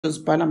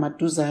zibhala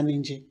maduzane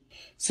nje.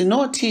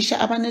 Sinothisha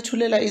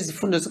abanethulela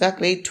izifundo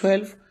zika-Grade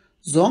 12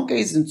 zonke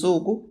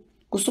izinsuku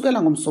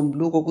kusukela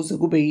ngoMsombuluko kuze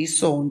kube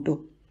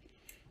yiSonto.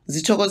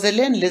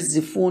 Zithokozeleni lezi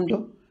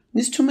zifundo,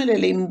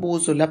 nisithumelele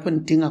imibuzo lapho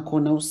nidinga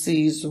khona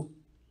usizo.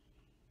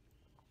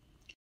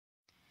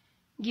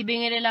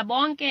 Ngibingelela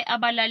bonke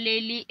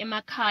abalaleli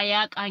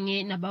emakhaya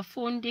kanye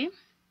nabafundi.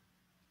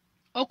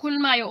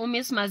 Okhulumayo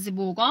uMiss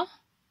Mazibuko,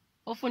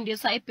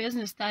 ofundisa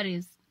iBusiness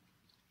Studies.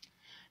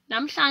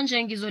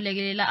 Namhlanje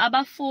ngizolekelela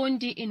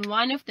abafundi in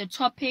one of the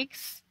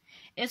topics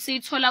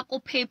esiyithola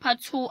ku-paper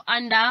 2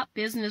 under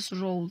business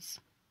roles,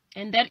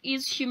 and that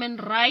is human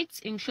rights,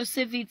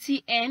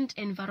 inclusivity, and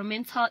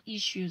environmental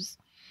issues.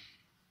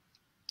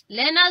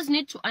 Learners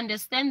need to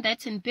understand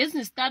that in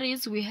business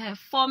studies we have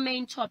 4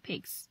 main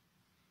topics.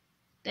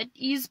 That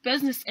is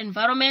business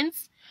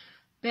environments,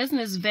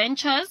 business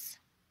ventures,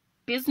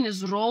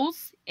 business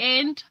roles,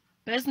 and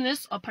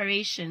business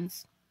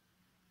operations.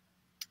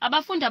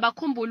 Abafundi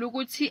abakhumbula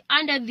ukuthi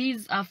under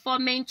these 4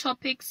 main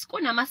topics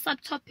kunama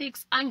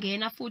subtopics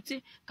angena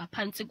futhi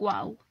ngaphansi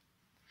kwawo.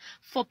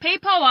 For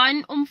paper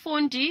 1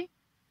 umfundi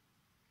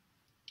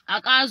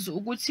akazi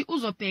ukuthi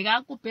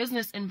uzobheka ku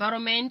business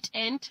environment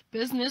and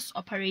business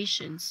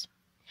operations.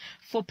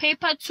 For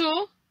paper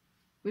 2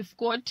 we've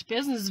got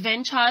business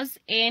ventures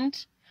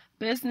and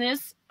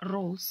business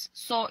roles.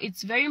 So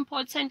it's very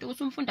important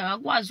ukuthi umfundi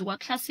akwazi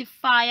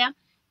ukwa-classifya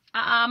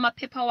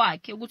amaphepha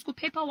wakhe ukuthi ku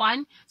paper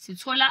 1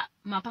 sithola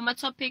maphi ama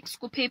topics,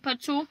 ku paper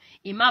 2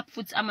 imaphi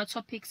futhi ama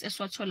topics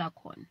esiwathola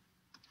khona.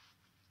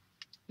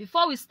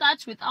 Before we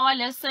start with our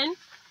lesson,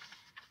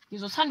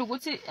 ngizothanda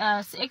ukuthi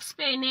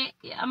si-explain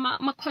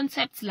ama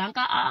concepts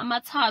lanka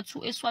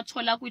amathathu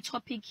esiwathola kwi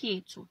topic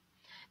yethu.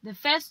 The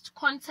first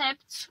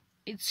concept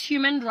is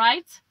human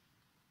rights.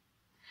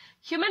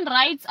 Human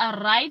rights are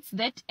rights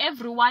that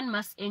everyone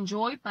must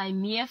enjoy by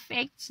mere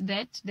fact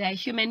that they are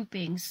human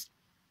beings.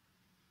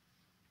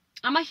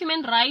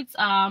 Human rights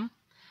are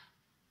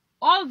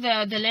all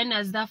the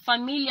learners that are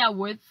familiar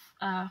with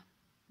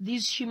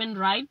these human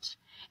rights.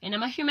 And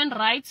human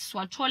rights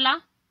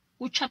swathola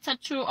chapter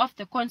 2 of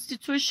the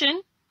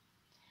Constitution.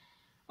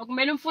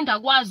 Okumele umfundi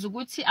akwazi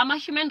ukuthi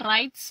human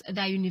rights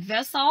they are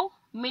universal,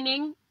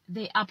 meaning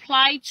they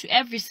apply to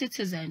every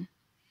citizen.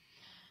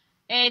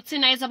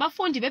 Thina as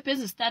abafundi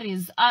be-business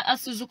studies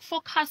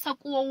asizukufocasa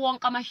kuwo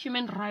wonke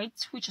human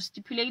rights which are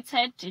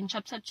stipulated in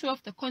chapter 2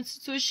 of the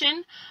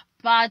Constitution,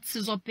 but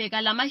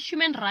sizobheka lama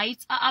human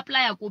rights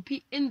a-apply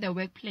kuphi in the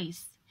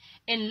workplace.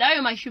 And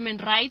layo human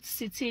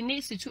rights sithini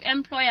sithi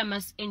employer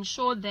must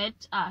ensure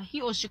that he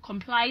or she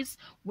complies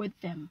with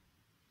them.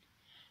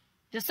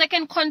 The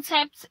second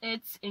concept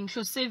is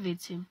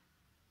inclusivity.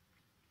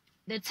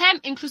 The term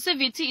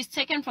inclusivity is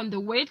taken from the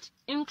word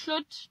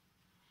include,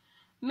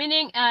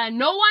 meaning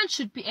no one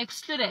should be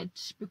excluded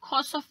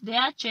because of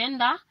their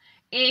gender,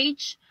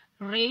 age,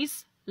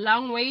 race,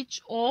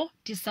 language, or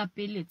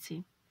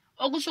disability.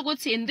 Okusho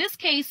ukuthi in this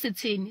case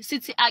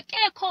sithi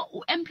akekho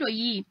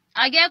u-employee,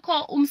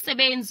 akekho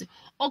umsebenzi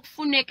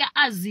okufuneka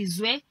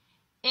azizwe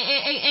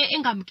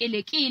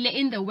engamukelekile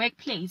in the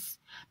workplace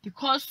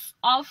because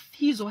of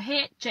his or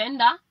her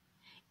gender,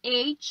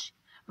 age,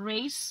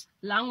 race,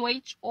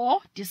 language, or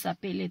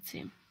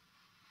disability.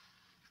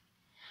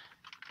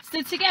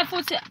 Sithi-ke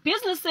futhi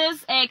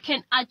businesses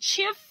can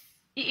achieve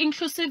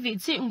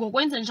inclusivity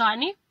ngokwenza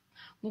njani?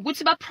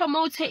 Ngokuthi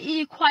ba-promote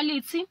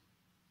equality,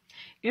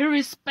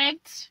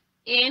 respect,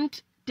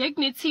 and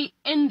dignity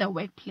in the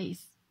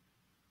workplace.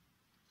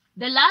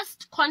 The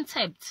last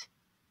concept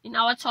in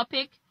our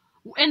topic,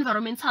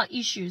 environmental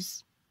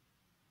issues.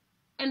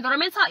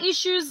 Environmental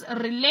issues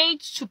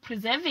relate to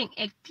preserving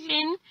a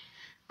clean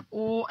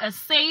or a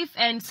safe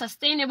and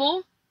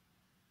sustainable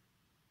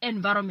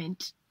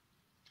environment.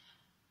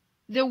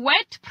 The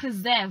word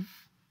preserve,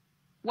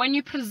 when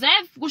you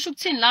preserve, kusho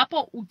ukuthini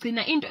lapho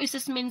ugcina into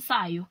isesimeni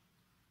sayo.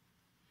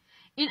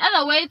 In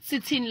other words,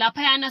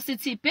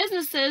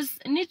 businesses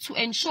need to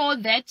ensure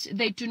that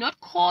they do not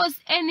cause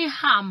any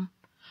harm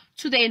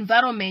to the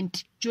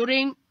environment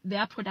during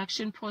their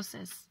production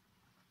process.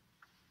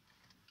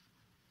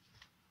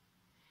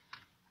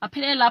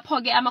 Aphele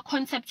lapho-ke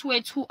ama-concept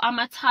wethu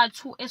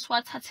amathathu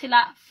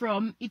esiwathathela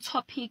from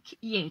i-topic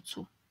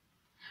yethu.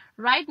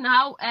 Right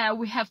now,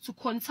 we have to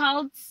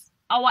consult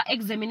our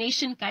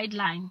examination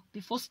guideline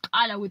before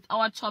siqala with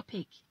our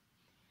topic.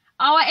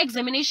 Our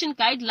examination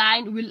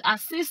guideline will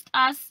assist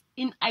us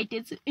in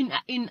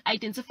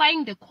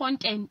identifying the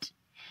content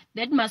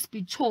that must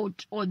be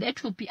taught or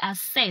that will be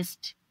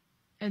assessed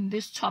in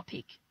this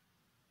topic.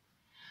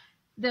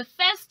 The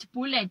first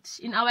bullet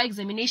in our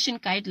examination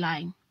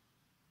guideline,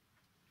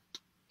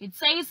 it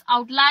says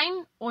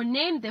outline or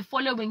name the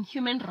following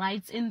human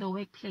rights in the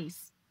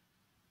workplace.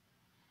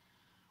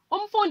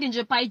 Umfundi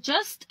nje by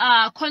just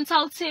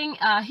consulting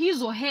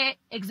his or her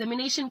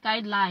examination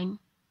guideline,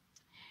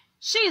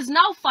 she is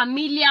now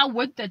familiar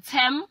with the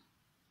term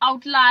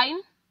outline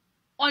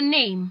or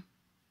name.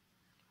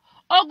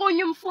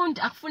 Okunye umfundi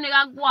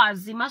akufuneka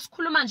kwazi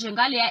masikhuluma nje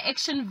ngale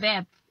action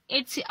verb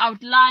ethi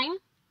outline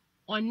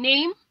or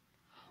name.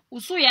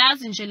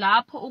 usuyazi nje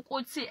lapho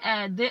ukuthi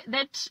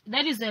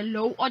that is a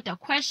low order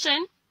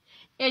question,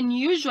 and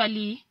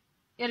usually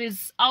it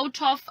is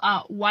out of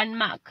 1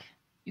 mark.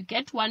 You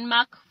get 1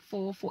 mark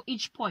for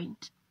each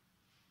point.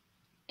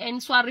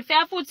 And so I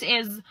refer to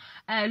as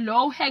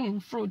low hanging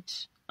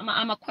fruit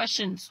ama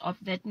questions of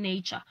that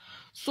nature.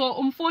 So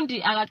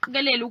umfundi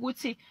akaqikelele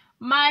ukuthi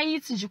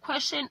mayithi nje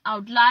question,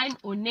 outline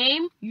or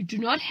name, you do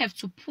not have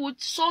to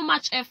put so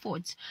much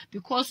effort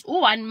because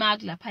 1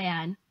 mark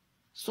laphayana.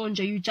 So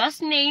nje you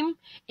just name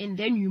and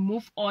then you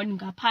move on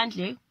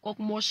ngaphandle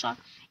kokumosha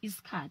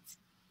isikhathi.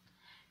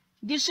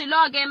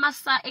 Ngishiloke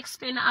masa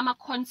explain ama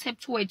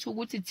concept wethu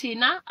ukuthi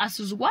thina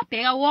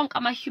asizukwabheka wonke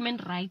ama human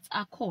rights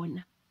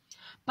akhona,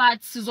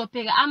 but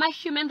sizobheka ama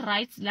human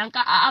rights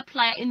lanka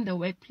apply in the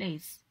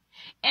workplace.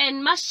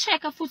 And must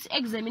check futhi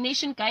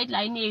examination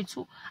guideline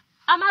yethu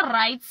ama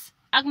rights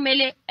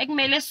akumele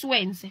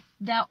siwenze.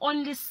 There are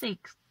only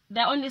 6.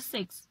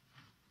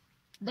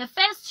 The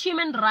first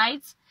human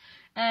rights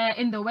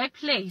in the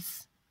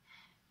workplace,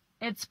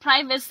 it's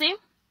privacy.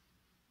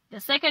 The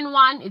second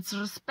one, it's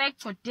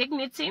respect or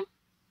dignity.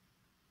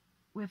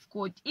 We've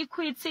got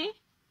equity,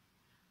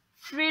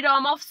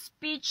 freedom of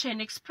speech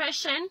and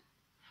expression.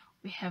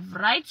 We have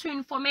right to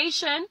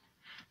information,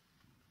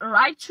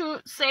 right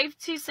to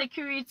safety,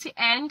 security,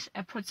 and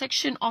a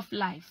protection of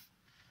life.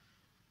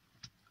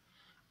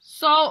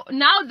 So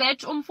now that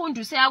umfundi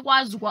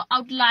useyakwazi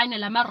outline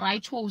lama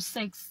right wo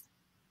 6.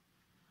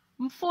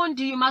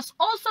 Mfundi, you must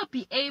also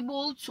be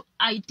able to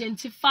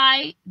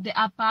identify the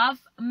above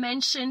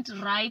mentioned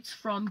rights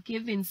from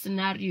given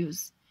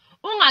scenarios.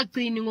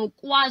 Ungagcini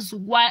ngokwazi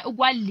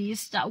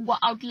ukwalista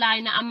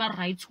outline ama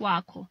rights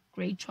wakho,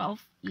 grade 12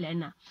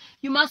 learner.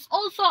 You must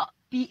also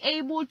be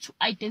able to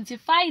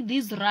identify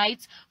these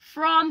rights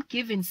from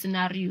given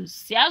scenarios.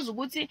 Siyazi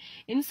ukuthi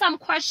in some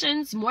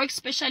questions, more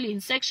especially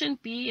in section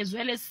B as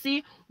well as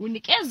C,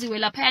 unikeziwe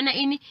laphayana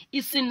ini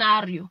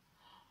scenario.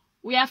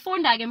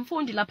 Uyafunda ke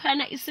mfundi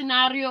laphayana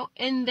scenario,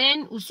 and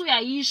then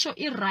usuyayisho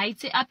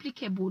i-right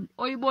applicable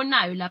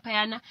oyibonayo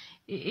laphayana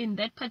in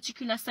that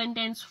particular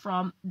sentence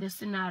from the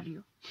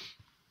scenario.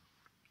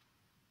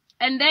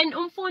 And then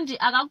umfundi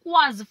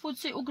akakwazi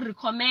futhi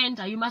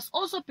ukurecommenda. You must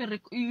also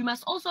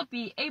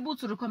be able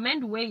to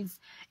recommend ways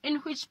in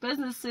which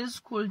businesses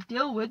could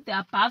deal with the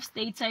above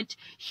stated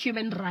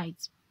human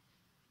rights.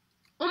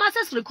 Uma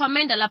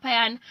sesirecommenda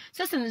laphayana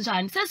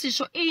sesinjani,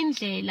 sesisho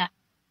indlela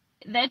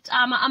that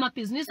ama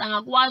business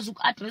angakwazi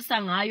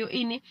uku-addressa ngayo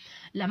ini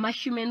lama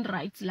human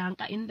rights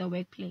lanka in the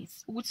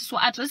workplace. Ukuthi so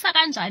addressa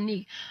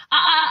kanjani?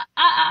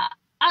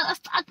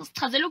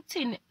 Asichazela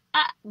ukuthini?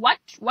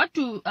 What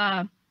do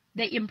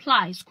they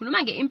imply?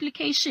 Sikhuluma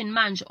nge-implication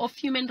manje of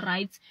human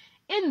rights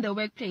in the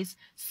workplace.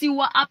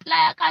 Siwa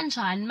apply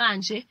kanjani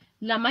manje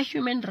lama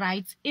human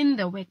rights in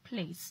the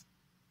workplace?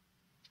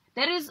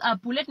 That is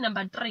bullet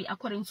number 3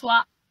 according to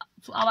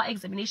our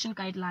examination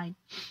guideline.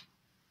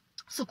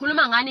 So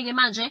kuluma ngani ke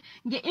manje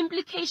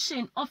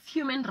nge-implication of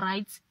human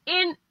rights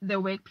in the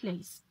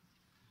workplace.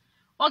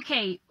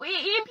 Okay,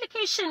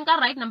 implication ka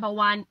right number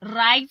 1,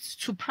 rights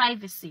to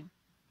privacy.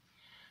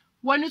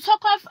 When we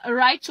talk of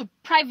right to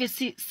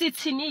privacy,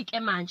 sithini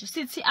ke manje?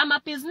 Sithi ama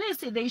business,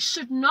 they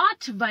should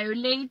not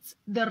violate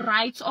the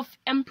rights of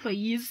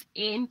employees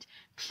and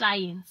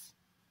clients.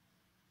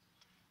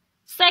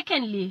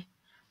 Secondly,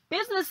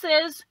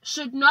 businesses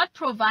should not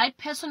provide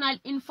personal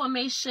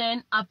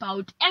information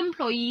about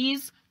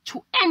employees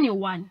to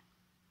anyone.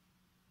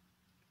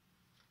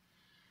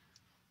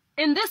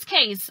 In this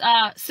case,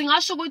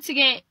 singasho ukuthi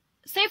ke,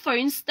 say for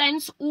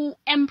instance,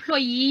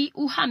 employee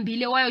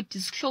uhambile wayo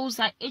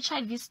disclose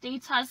HIV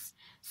status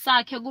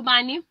sakhe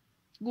kubani?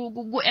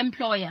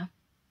 Ku-employer.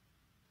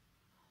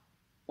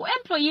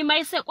 U-employee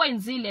mayise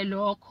kwenzile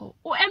lokho,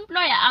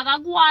 u-employer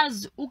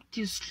akakwazi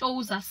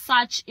ukudisclose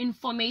such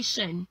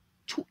information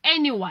to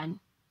anyone.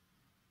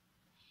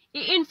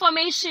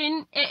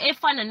 I-information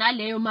efana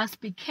naleyo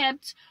must be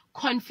kept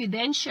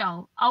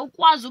confidential.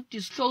 Awukwazi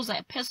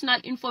ukudisclose personal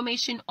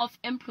information of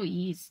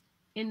employees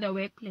in the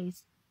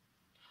workplace.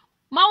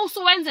 Ma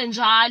usuwenze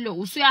njalo,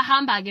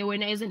 usuyahamba ke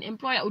wena as an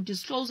employer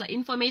udisclose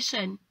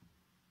information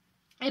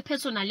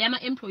personal yama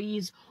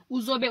employees,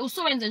 uzobe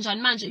usuwenze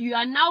njani manje? You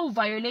are now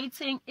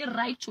violating a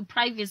right to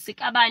privacy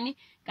kabani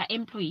ka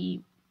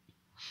employee.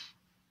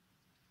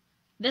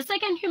 The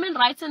second human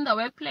rights in the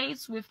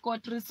workplace, we've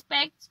got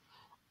respect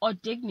or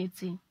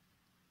dignity.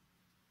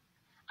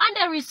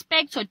 Under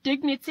respect or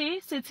dignity,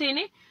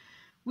 sithini,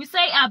 we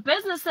say our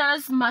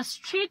businesses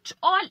must treat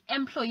all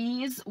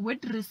employees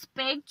with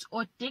respect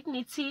or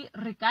dignity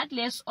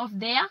regardless of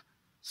their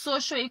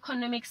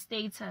socio-economic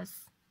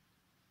status.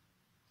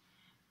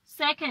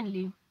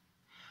 Secondly,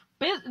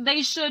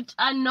 they should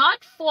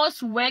not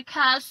force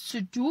workers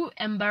to do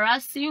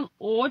embarrassing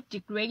or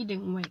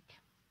degrading work.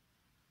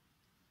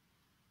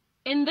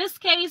 In this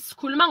case,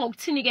 khuluma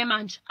ngokuthini ke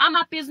manje?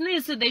 Ama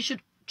business, they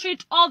should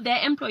treat all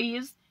their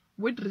employees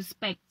with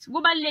respect.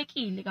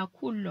 Kubalulekile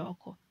kakhulu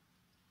lokho.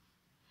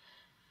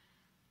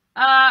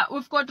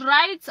 We've got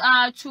rights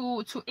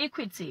to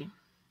equity.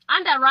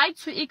 Under right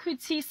to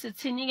equity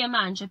sitini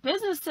manje,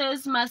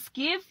 businesses must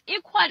give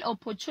equal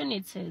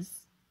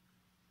opportunities,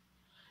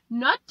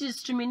 not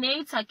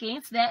discriminate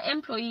against their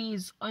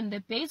employees on the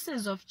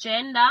basis of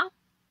gender,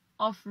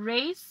 of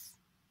race,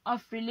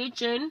 of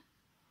religion,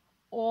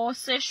 or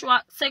sexual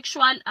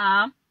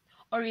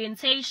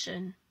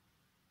orientation.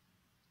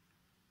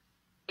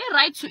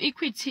 I-right to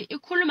equity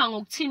ikhuluma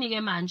ngokuthini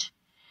ke manje?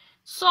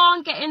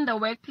 Sonke in the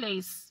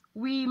workplace,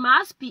 we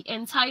must be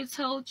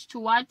entitled to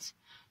what?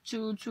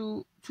 To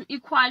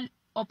equal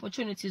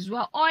opportunities. We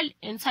are all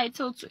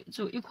entitled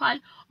to equal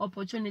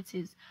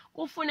opportunities.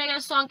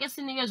 Kufuneka sonke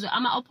sinikezwe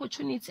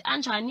ama-opportunity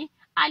anjani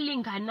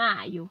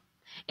alinganayo.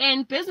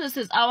 And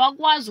businesses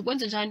awakwazi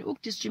ukwenza njani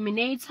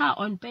ukudiscriminate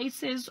on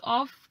basis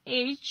of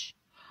age,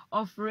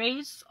 of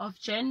race, of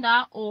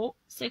gender, or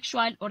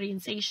sexual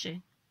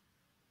orientation.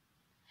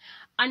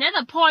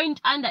 Another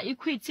point under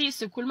equity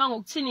sikhuluma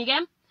ngokuthini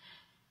ke?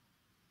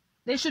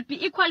 There should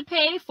be equal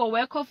pay for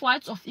work of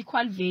what? Of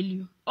equal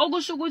value.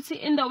 Okusho ukuthi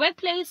in the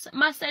workplace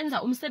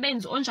masenza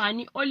umsebenzi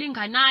onjani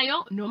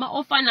olinganayo noma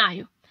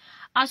ofanayo,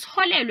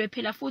 asiholelwe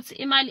phela futhi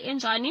imali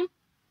enjani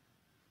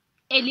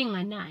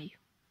elinganayo.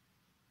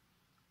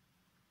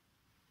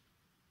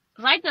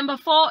 Right number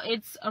 4,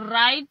 it's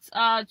right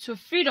to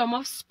freedom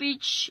of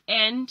speech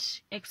and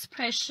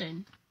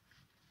expression.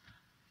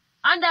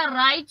 Under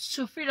right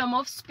to freedom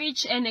of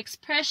speech and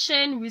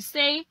expression, we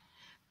say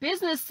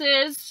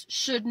businesses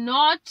should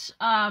not,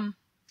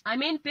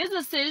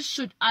 businesses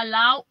should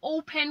allow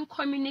open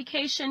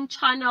communication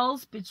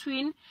channels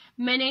between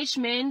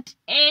management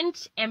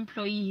and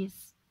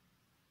employees.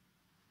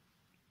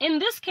 In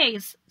this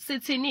case,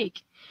 City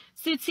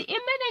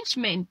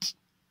management,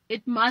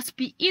 it must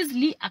be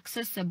easily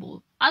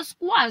accessible. As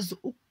was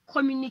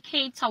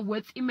communicate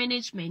with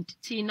management,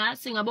 tina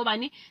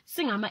singabobani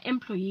singama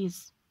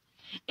employees.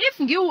 If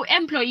you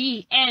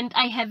employee and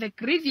I have a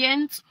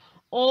grievance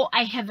or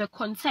I have a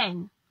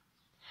concern,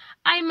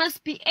 I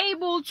must be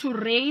able to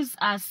raise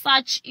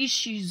such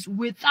issues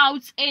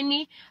without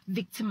any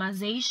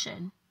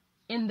victimization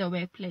in the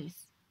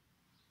workplace.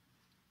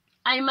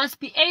 I must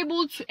be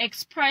able to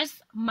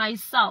express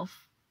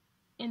myself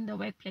in the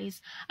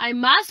workplace. I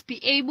must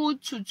be able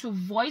to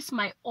voice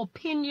my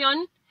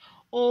opinion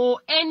or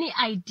any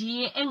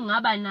idea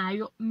engaba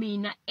nayo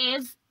mina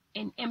as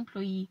an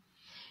employee.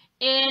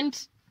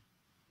 And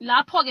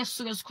lapho ke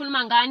sisuke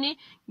sikhuluma ngani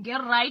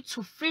nge-right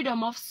to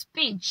freedom of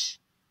speech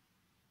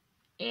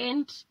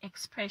and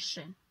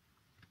expression.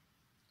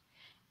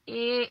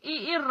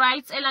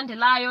 I-rights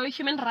elandelayo,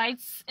 human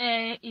rights,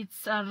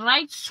 it's a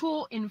right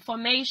to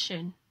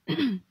information.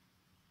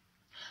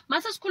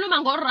 Mase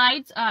sikhuluma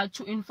ngo-right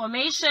to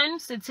information,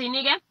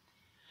 sithini ke?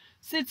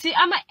 Sithi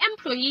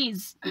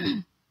ama-employees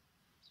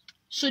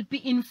should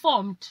be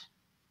informed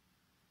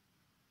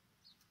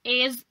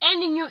as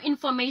any new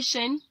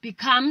information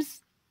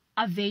becomes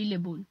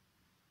available.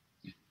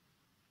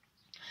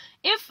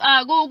 If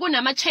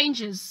kunama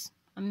changes,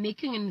 I'm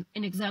making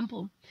an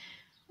example.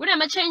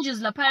 Kunama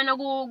changes laphana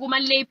kuma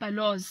labor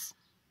laws.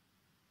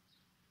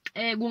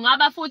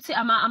 Kungaba futhi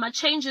ama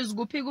changes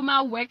kuphi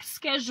kuma work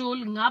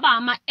schedule, ngaba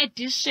ama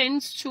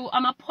additions to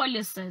ama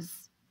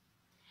policies.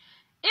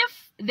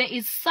 If there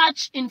is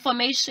such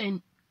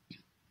information,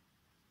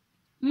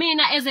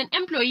 mina as an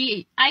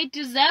employee, I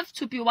deserve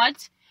to be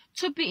what?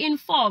 To be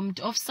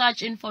informed of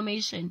such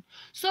information.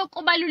 So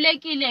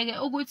kubalulekile ke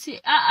ukuthi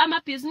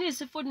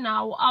amabhizinisi futhi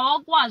nawo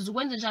awakwazi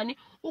ukwenza njani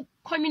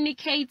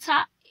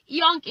ucommunicate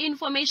yonke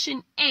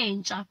information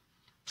entsha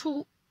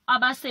to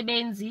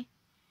abasebenzi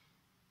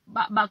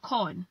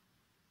bakhona.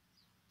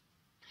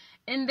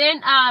 And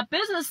then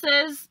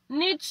businesses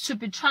need to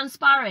be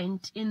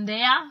transparent in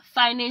their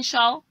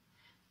financial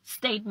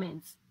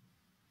statements.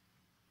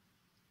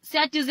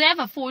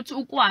 Siyadeserve futhi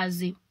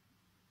ukwazi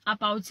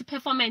about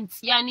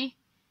performance yani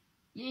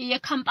ye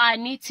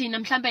company thina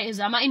mhlambe as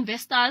ama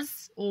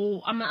investors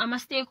or ama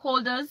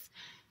stakeholders.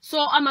 So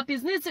ama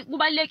business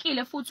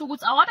kubalekile futhi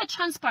ukuthi awabe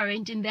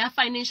transparent in their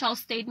financial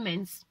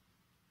statements.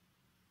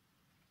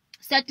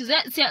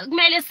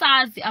 Kumele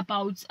sazi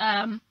about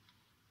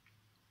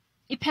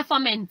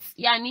i-performance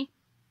yani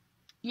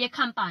ye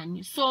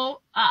company.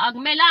 So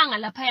akumelanga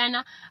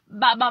laphayana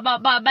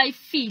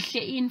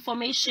bayifihle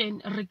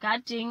information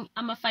regarding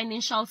ama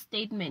financial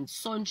statements.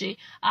 So nje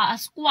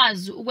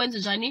asikwazi ukwenza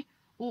njani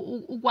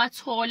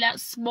ukwathola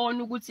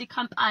sibone ukuthi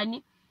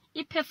i-company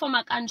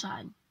iperforma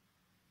kanjani.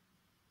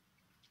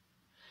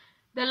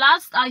 The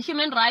last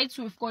human rights,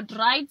 we've got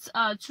rights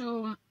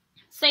to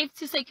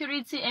safety,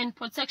 security, and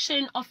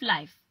protection of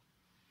life.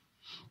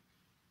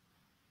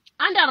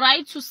 Under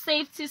right to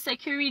safety,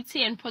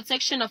 security, and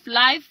protection of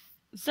life,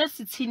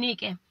 sesithini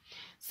ke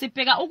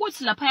sibheka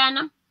ukuthi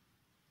laphayana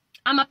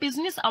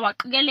amabhizinisi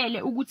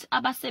awaqikelele ukuthi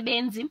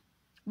abasebenzi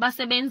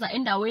basebenza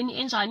endaweni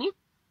enjani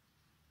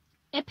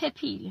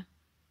ephephile.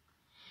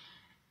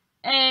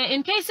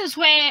 In cases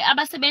where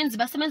abasebenzi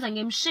basebenza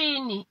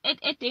ngemshini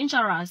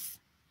dangerous,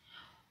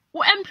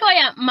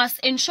 employer must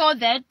ensure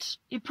that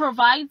it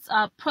provides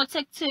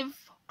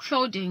protective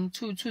clothing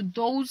to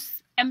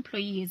those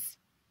employees.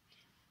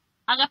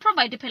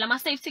 Provide phela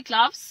ama-safety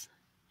gloves,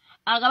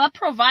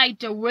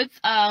 provide with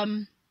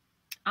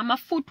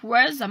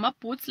ama-footwears,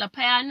 ama-boots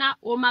laphayana,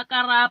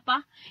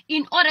 omakarapa,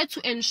 in order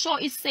to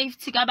ensure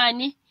i-safety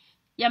kabani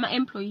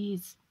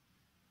yama-employees.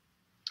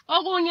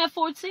 Okunye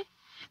futhi,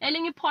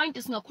 elinye point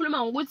singakhuluma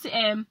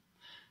ngokuthi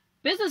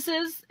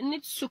businesses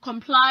need to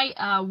comply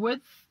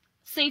with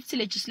safety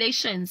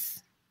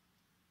legislations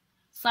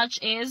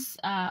such as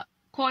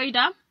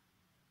COIDA.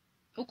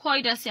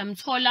 UCOIDA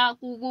siyamthola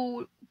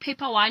ku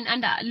paper 1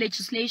 under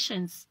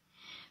legislations.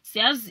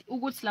 Siyazi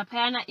ukuthi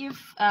laphayana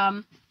if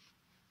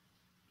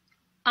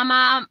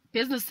ama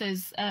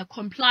businesses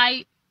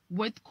comply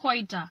with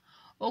COIDA,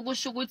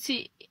 okusho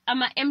ukuthi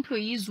ama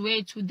employees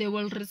wethu they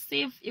will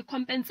receive a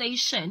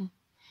compensation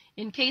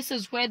in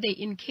cases where they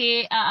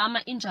incur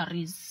ama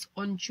injuries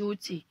on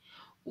duty.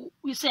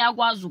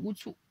 Useyakwazi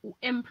ukuthi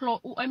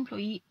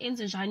employee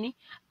enze njani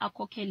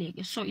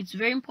akhokheleke. So it's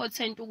very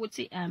important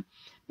ukuthi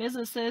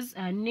businesses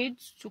need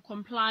to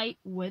comply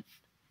with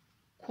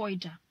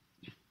COIDA.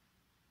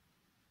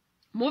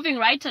 Moving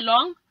right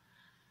along,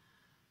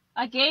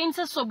 again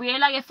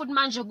sesobuyela ke futhi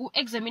manje ku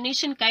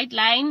examination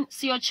guideline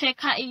siyo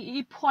checka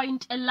I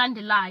point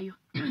elandelayo.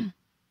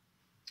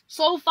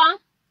 So far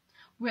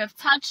we have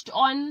touched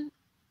on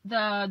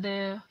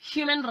the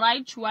human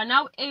rights. We are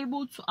now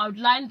able to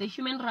outline the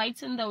human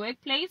rights in the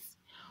workplace.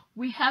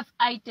 We have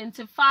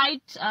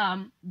identified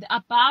the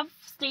above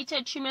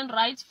stated human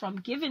rights from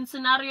given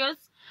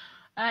scenarios.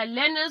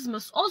 Learners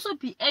must also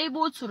be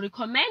able to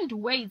recommend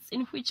ways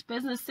in which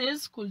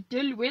businesses could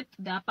deal with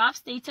the above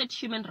stated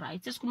human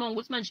rights. Esikhuluma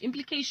ukuthi manje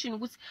implication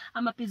ukuthi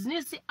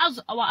amabhizinisi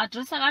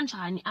addressa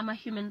kanjani ama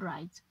human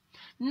rights.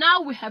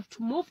 Now we have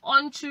to move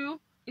on to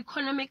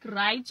economic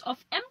rights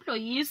of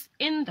employees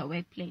in the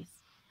workplace.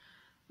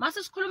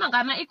 Mase sikhuluma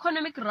ngama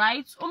economic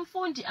rights,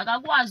 umfundi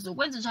akakwazi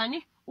ukwenza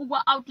njani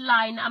ukwa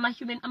outline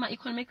ama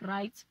economic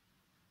rights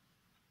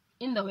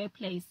in the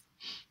workplace.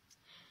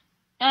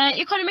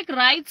 Economic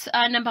rights,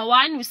 number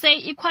 1, we say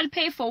equal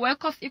pay for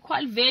work of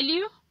equal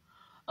value.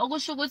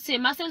 Okusho ukuthi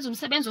masenza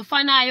umsebenzi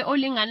ofanayo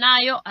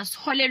olinganayo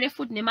asiholelwe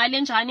futhi nemali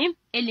enjani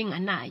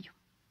elinganayo.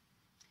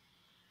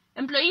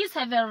 Employees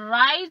have a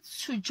right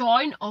to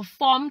join or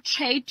form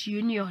trade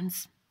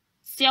unions.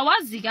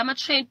 Siyawazi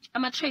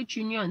ama trade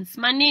unions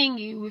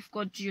maningi. We've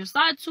got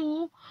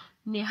Yosatu,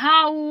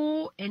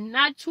 Nehau, and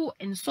Natu,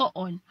 and so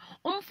on.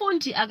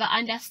 Umfundi aga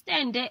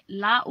understand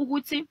la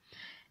ukuthi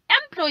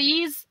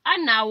employees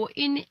anawo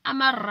ini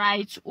ama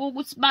rights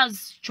ukuthi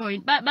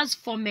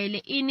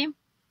bazifomele ini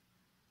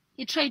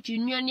I-trade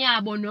union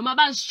yabo noma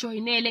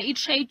bazijoinele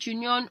I-trade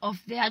union of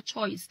their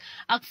choice.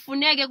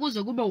 Akufuneke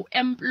kuze kube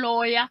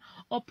u-employer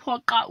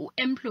ophoqa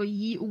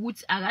u-employee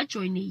ukuthi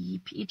akajoine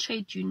yipi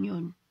I-trade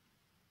union.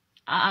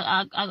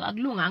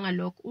 Akulunganga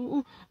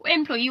lokho.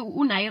 U-employee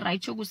unayo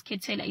right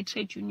yokuzikhethela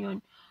I-trade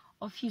union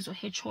of his or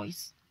her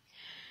choice.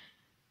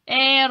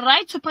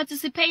 Right to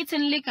participate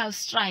in legal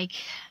strike.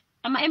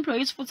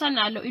 Ama-employees futhi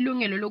analo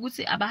ilungelo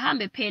lokuthi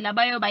abahambe phela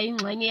bayoba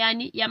yingxenye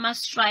yani yama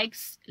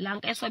strikes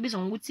lanka esiwabiza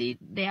ngokuthi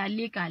they are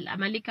legal,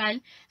 ama-legal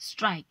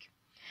strike.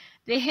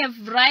 They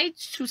have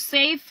rights to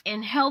safe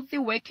and healthy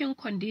working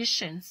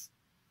conditions.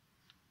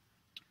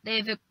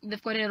 They've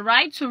got a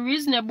right to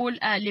reasonable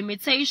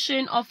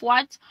limitation of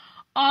what?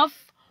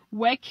 Of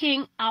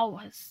working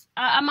hours.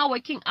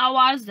 Working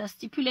hours are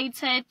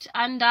stipulated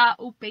under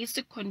a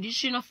basic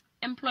condition of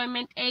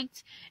Employment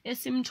Act,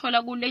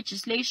 esimthola ku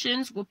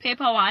legislations ku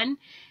paper 1.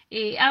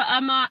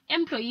 Ama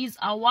employees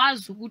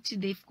awazi ukuthi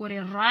they've got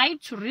a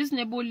right to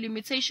reasonable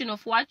limitation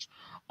of what?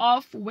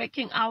 Of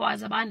working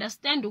hours. Aba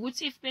understand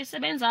ukuthi if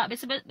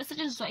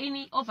besetshenziswa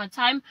ini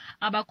overtime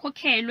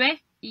abakhokhelwe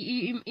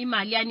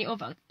imali yani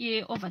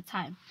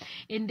overtime.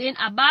 And then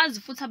abazi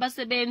futhi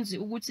abasebenzi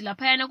ukuthi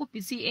laphayana ku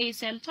BCA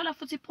siyalithola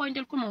futhi point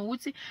elikhuluma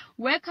ukuthi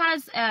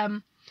workers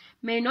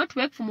may not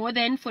work for more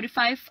than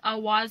 45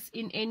 hours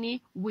in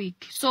any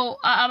week. So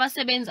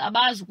abasebenzi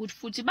abazi ukuthi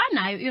futhi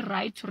banayo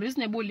I-right to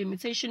reasonable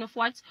limitation of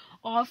what?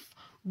 Of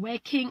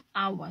working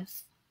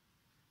hours.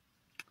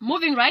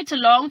 Moving right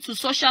along to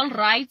social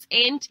rights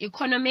and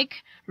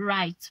economic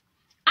rights.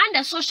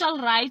 Under social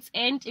rights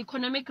and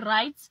economic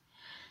rights,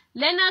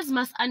 learners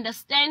must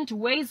understand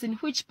ways in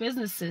which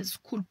businesses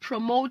could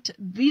promote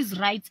these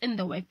rights in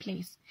the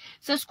workplace.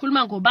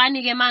 Sesikhuluma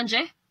ngobani ke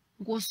manje?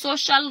 Go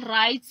social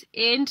rights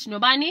and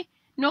nobani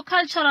no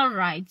cultural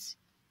rights.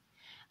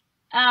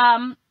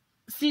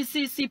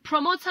 Si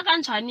promote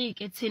kanjani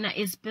ke thina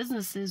as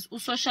businesses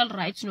social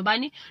rights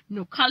nobani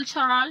no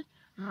cultural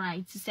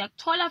rights.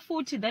 Siyakuthola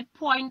futhi that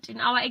point in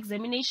our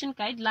examination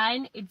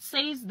guideline. It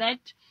says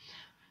that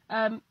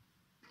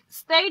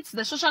states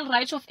the social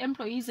rights of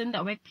employees in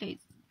the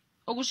workplace.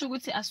 Okusho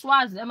ukuthi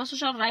aswazi ama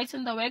social rights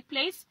in the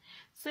workplace.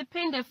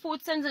 Siphinde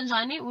futhi senze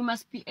njani? We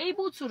must be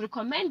able to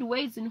recommend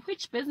ways in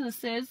which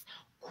businesses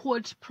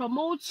could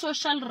promote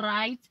social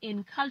rights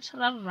and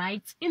cultural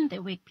rights in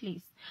the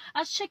workplace.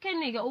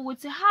 As-check-ke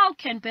ukuthi how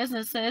can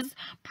businesses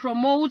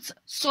promote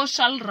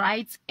social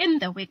rights in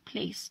the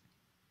workplace?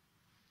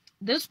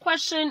 This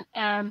question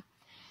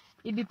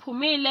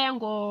ibiphumile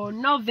ngo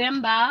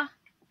November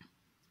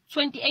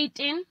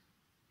 2018.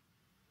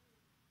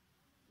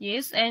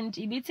 Yes, and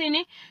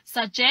ibithini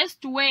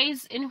suggest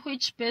ways in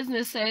which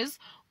businesses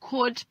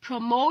could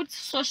promote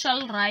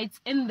social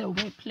rights in the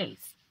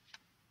workplace.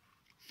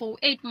 For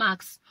 8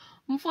 marks.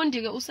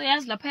 Umfundi ke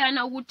useyazi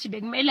laphayana ukuthi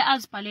bekumele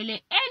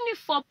azibhalele any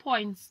 4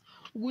 points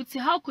ukuthi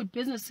how could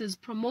businesses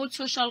promote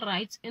social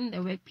rights in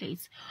the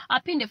workplace.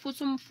 Aphinde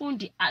futhi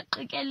umfundi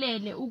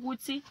aqikelele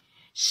ukuthi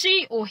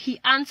she or he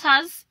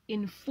answers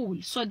in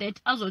full so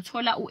that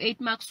azothola u8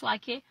 marks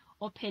wakhe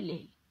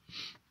ophelele.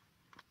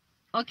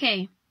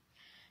 Okay.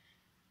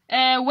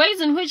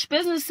 Ways in which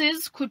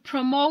businesses could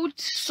promote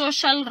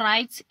social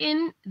rights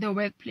in the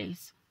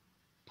workplace.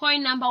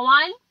 Point number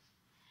 1,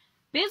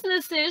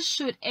 businesses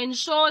should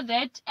ensure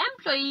that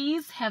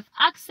employees have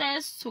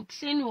access to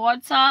clean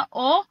water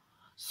or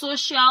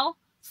social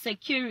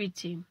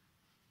security.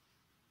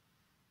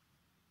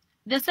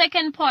 The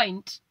second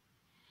point,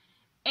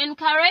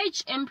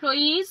 encourage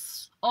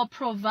employees or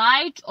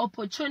provide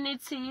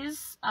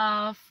opportunities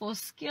for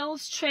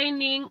skills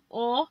training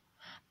or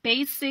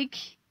basic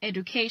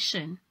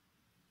education.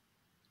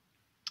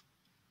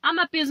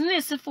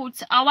 Ama-business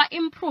futhi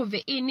improve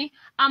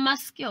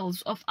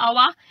ama-skills of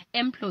our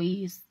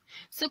employees.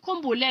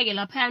 Sikhumbuleke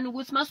laphayana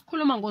ukuthi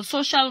masikhuluma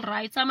ngo-social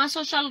rights,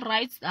 ama-social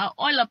rights are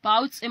all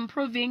about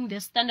improving the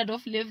standard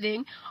of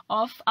living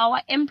of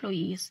our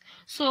employees.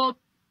 So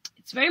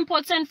it's very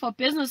important for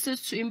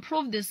businesses to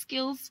improve the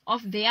skills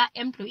of their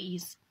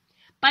employees.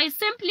 By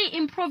simply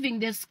improving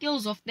the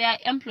skills of their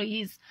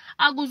employees,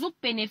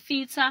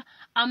 akuzukbenefita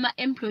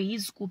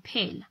ama-employees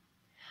kuphela.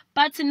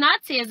 But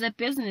nathi as a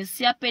business,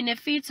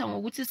 siyabenefita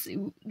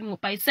ngokuthi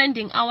by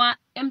sending our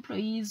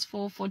employees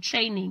for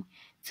training.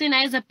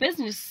 Thina as a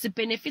business,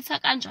 sibenefita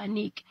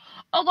kanjani?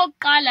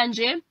 Okokuqala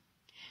nje,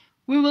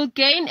 we will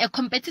gain a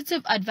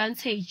competitive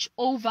advantage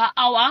over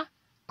our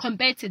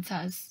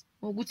competitors.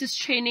 Ngokuthi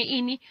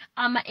sitraine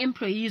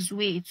ama-employees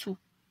wethu.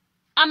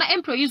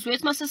 Ama-employees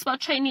wethu mase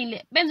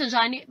sibatrainile benze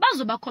njani?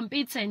 Bazoba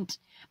competent,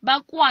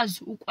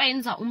 bakwazi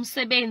ukwenza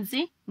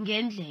umsebenzi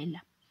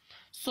ngendlela.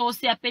 So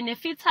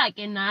siyabenefita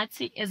ke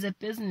nathi as a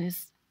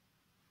business.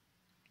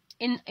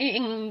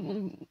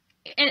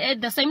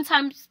 At the same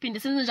time,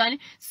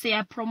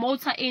 siya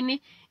promote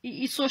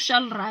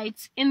social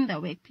rights in the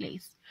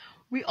workplace.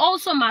 We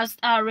also must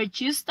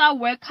register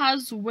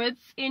workers with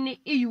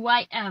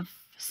UIF.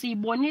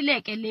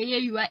 Sibonile ke le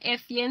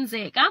UIF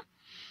yenzeka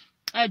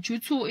due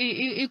to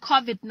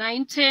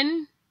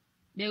COVID-19.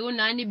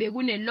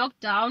 Bekune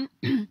lockdown.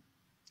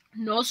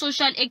 No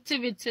social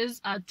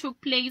activities took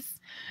place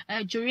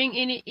during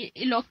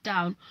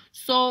lockdown.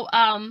 So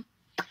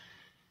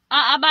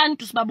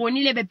abantu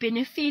sibabonile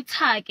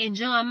bebenefita ke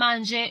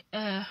njengamanje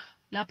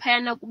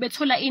laphayana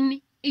bethola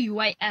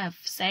UIF.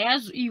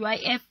 Sayazi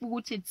UIF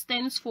ukuthi it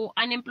stands for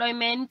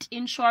Unemployment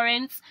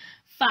Insurance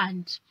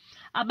Fund.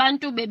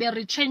 Abantu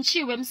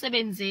retrenchiwe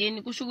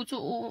emsebenzini kusho ukuthi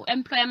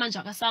u-employer manje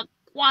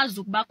akasakwazi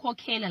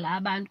ukubakhokhela la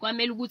abantu,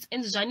 kwamele ukuthi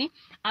enze njani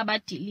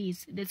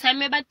abadilize. The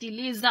time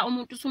ebadiliza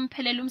umuntu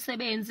usumphelele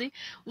umsebenzi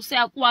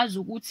useyakwazi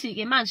ukuthi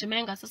ke manje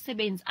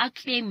mayengasasebenzi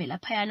aclaim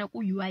laphayana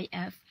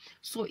ku-UIF.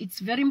 So it's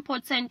very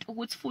important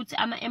ukuthi futhi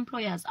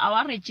ama-employers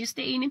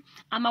awaregister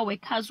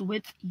ama-workers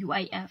with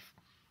UIF.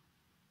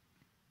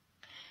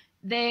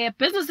 The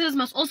businesses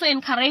must also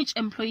encourage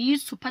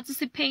employees to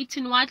participate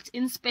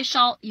in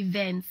special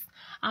events.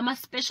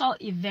 Special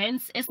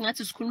events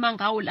esingathi sikhuluma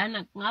ngawo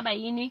lana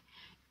kungaba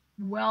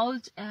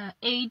World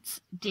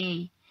AIDS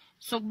Day.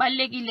 So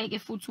kubalekile ke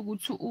futhi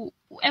ukuthi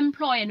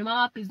u-employer noma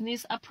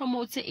ama-business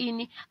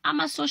promote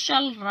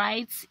ama-social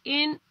rights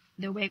in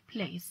the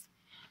workplace.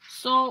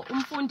 So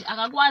umfundi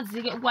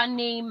akakwazi ke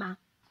ukwaname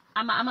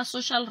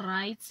ama-social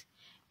rights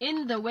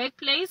in the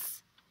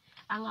workplace.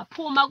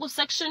 Angaphuma ku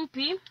section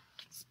B,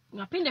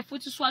 ngaphinde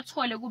futhi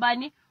siwathole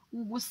kubani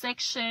ku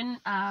section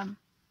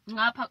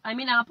ngapha,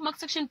 angaphuma ku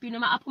section B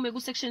noma aphume ku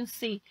section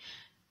C.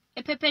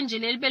 Ephepheni nje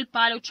leli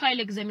belibhala trial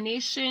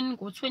examination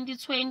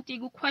ngo-2020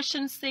 ku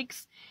question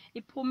 6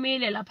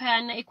 iphumile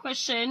laphayana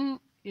i-question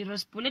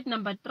bullet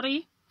number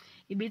 3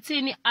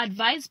 ibithini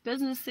advise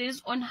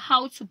businesses on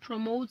how to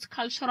promote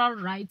cultural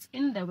rights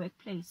in the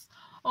workplace.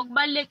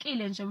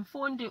 Okubalekile nje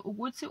mfundi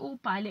ukuthi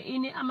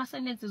ubhale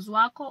ama-sentences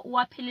wakho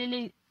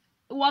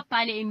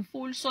uwabhale in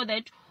full so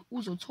that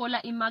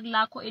uzothola imark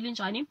lakho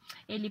elinjani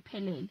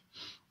eliphelele.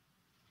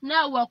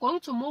 Now we're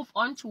going to move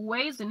on to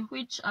ways in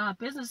which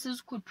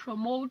businesses could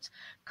promote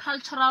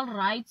cultural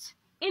rights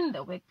in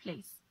the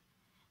workplace.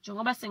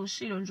 Njengoba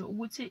sengishilo nje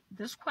ukuthi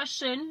this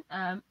question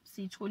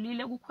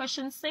sitholile ku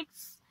question 6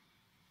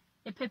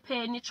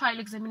 ephepheni trial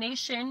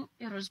examination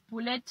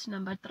bullet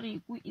number 3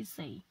 ku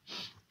essay.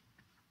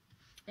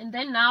 And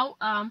then now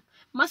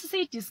mase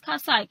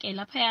siyidiscussa ke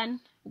laphayana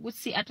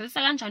ukuthi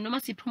addressa kanjani noma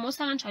sipromote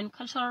kanjani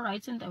cultural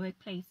rights in the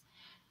workplace.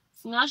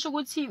 Singasho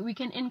ukuthi we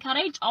can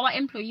encourage our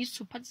employees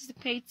to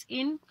participate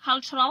in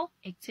cultural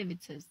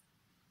activities.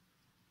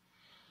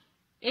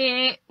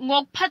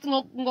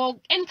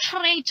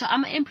 Encourage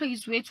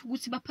ama-employees wethu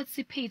ukuthi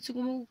participate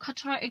ku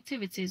cultural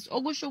activities.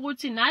 Okusho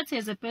ukuthi nathi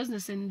as a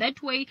business in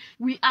that way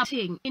we are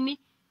in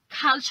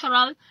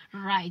cultural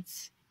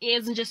rights.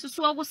 Nje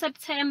sisuka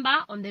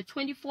ku-September, on the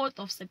 24th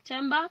of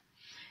September,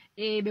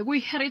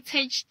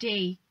 bekuyi-Heritage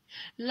Day.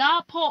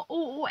 Lapho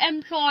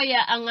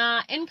u-employer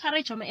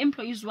anga-encourage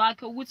ama-employees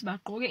wakhe ukuthi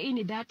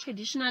bagqoke their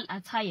traditional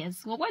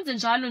attires. Ngokwenze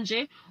njalo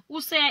nje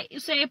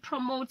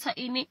usepromoter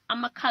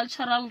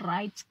ama-cultural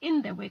rights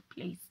in the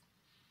workplace.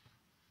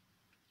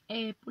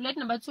 Bullet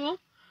number 2,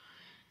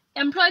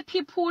 employ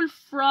people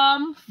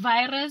from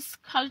various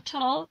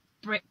cultural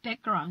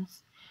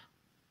backgrounds.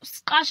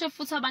 Siqashe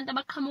futhi abantu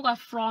abaqhamuka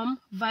from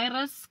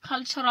various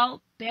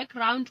cultural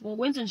background.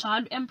 Ngokwenze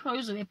njalo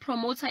employees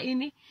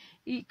uzobe-promoter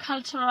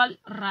cultural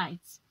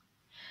rights.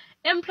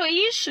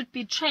 Employees should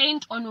be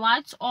trained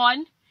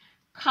on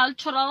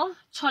cultural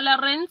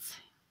tolerance.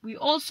 We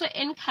also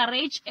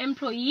encourage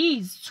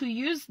employees to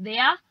use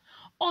their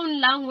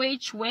own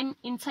language when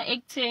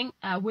interacting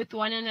with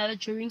one another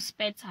during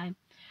spare time.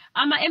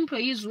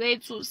 Ama-employees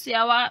wethu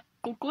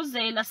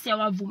siyawagqugquzela,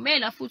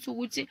 siyawavumela futhi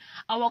ukuthi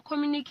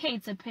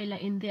communicate phela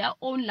in their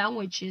own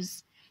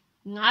languages.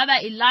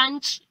 Ngaba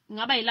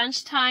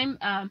i-lunch time,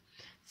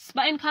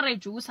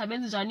 siba-encourage ukuthi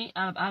abenze njani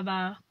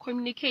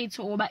communicate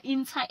or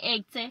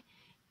interact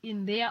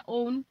in their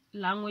own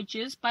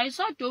languages. By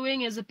so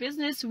doing, as a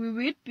business, we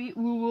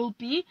will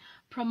be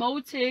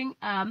promoting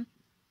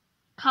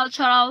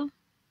cultural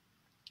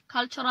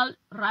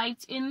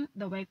rights in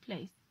the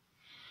workplace.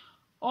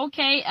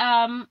 Okay,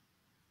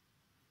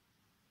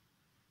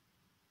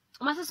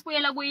 mase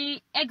sibuyela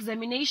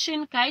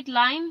kwi-examination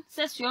guideline,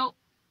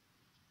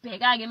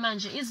 sesiyobheka-ke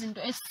manje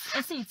izinto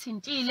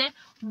esiyithintile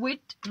with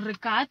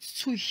regards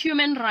to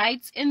human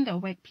rights in the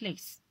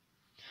workplace.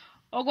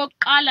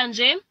 Okokuqala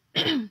nje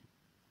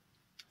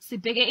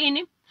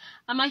sibheke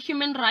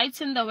ama-human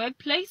rights in the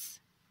workplace.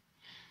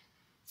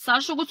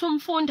 Sasho ukuthi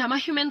umfundi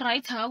ama-human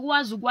rights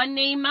akakwazi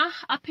ukwaname,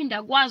 aphinde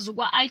akwazi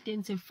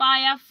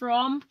ukwa-identify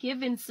from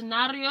given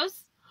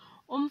scenarios.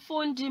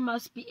 Umfundi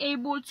must be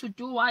able to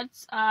do what?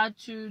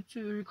 To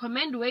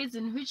recommend ways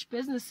in which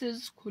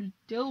businesses could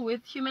deal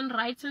with human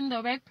rights in the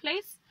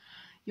workplace.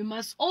 You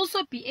must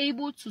also be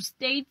able to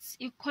state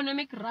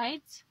economic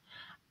rights,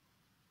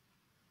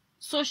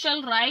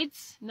 social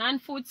rights,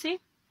 non-futhi,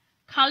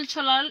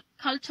 cultural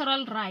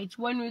rights.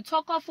 When we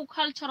talk of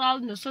cultural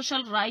and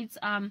social rights,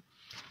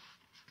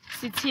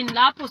 sithini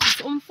lapho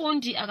sithi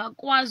umfundi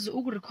akakwazi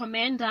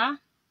ukurecommenda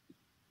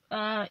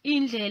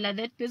indlela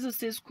that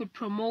businesses could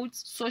promote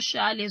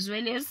social as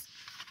well as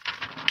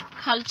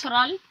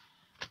cultural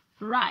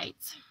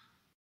rights.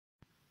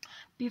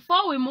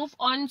 Before we move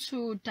on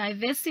to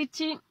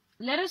diversity,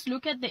 let us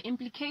look at the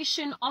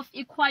implication of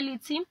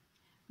equality,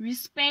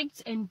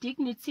 respect, and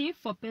dignity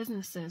for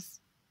businesses.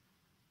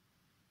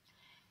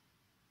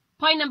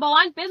 Point number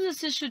 1,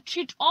 businesses should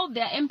treat all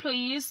their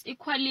employees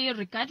equally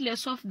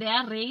regardless of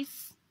their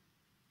race,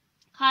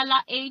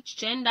 color, age,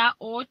 gender,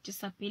 or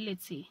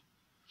disability.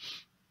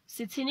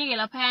 Sithini-ke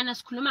laphayana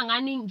sikhuluma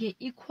ngani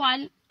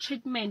nge-equal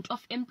treatment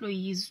of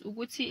employees,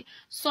 ukuthi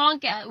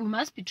sonke we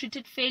must be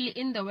treated fairly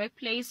in the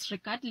workplace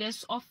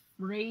regardless of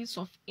race,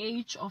 of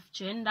age, of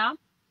gender,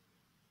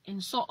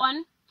 and so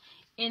on.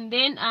 And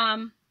then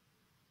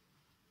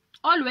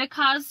all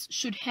workers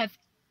should have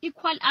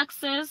equal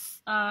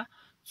access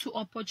to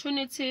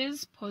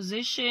opportunities,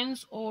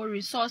 positions, or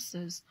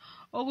resources.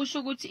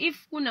 Okusho ukuthi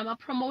if kunama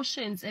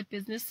promotions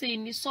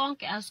ebhizinisini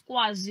sonke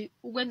asikwazi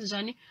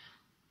ukwenza njani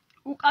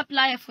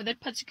apply for that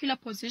particular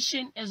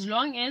position, as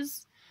long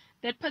as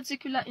that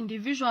particular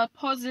individual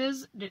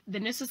possesses the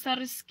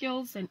necessary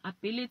skills and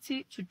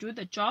ability to do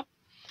the job.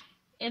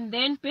 And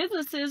then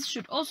businesses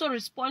should also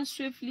respond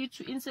swiftly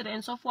to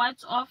incidents of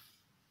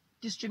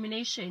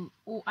discrimination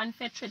or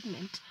unfair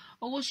treatment.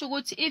 Okusho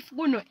ukuthi if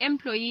kuno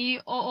employee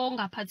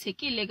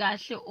ongaphathekile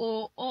kahle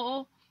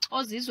or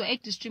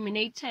ozizwa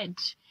discriminated,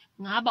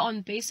 ngaba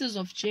on basis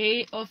of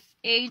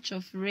age,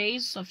 of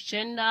race, of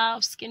gender,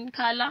 of skin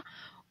color,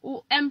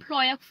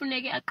 employer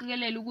kufuneke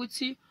aqikelele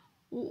ukuthi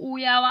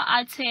uyawa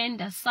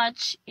attend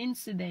such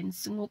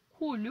incidents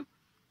ngokukhulu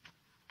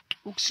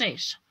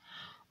ukushesha.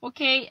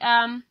 Okay,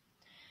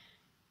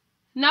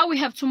 now we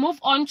have to move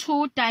on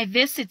to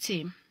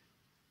diversity.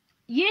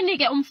 Yini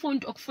ke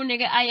umfundi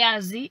okufuneke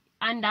ayazi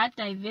under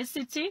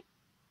diversity?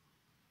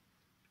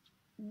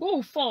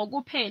 Ku-4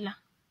 kuphela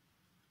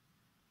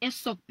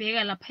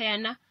esizokubheka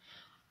laphayana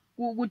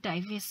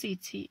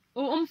ku-diversity.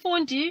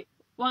 Umfundi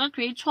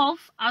grade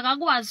 12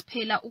 akakwazi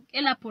phela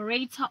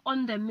elaborate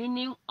on the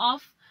meaning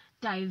of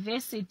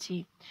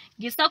diversity.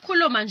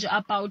 Ngisakhuluma nje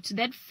about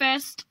that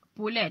first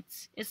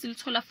bullet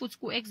esilithola futhi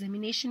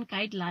ku-examination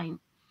guideline.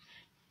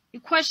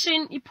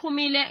 I-question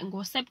iphumile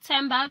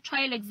ngo-September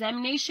trial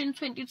examination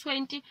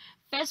 2020.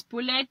 First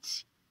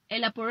bullet,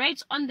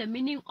 elaborate on the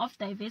meaning of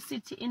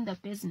diversity in the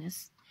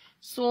business.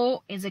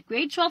 So as a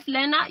grade 12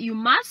 learner, you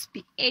must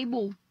be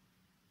able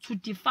to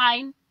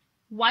define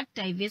what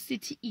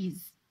diversity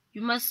is.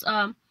 You must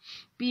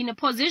be in a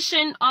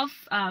position of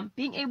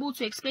being able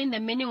to explain the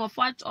meaning of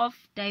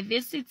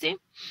diversity.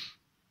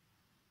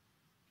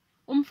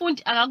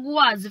 Umfundi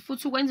akakwazi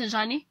futhi ukwenza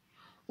njani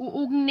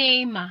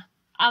ukuname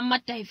ama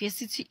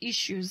diversity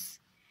issues.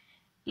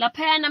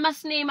 laphayana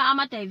masinema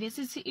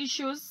ama-diversity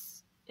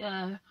issues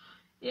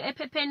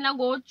ephepheni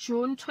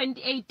lango-June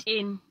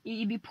 2018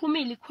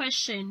 ibiphumile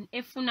i-question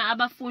efuna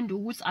abafundi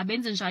ukuthi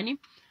abenze njani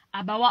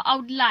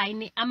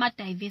abawa-outline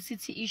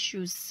ama-diversity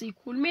issues.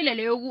 Sikhulumile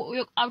leyo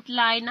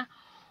yoku-outline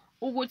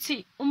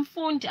ukuthi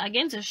umfundi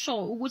akenze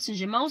sure ukuthi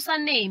nje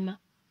mawusanema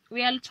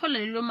uyalithola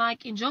lelo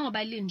maki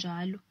njengoba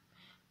linjalo.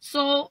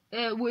 So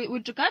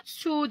with regards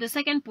to the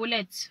second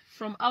bullet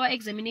from our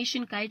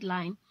examination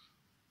guideline,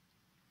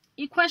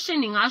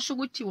 i-question ingasho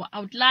ukuthi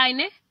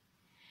wa-outline,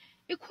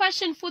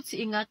 i-question futhi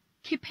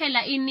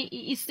ingakhiphela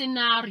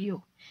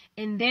i-scenario,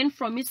 and then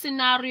from a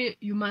scenario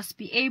you must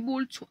be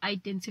able to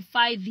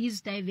identify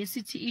these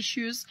diversity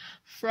issues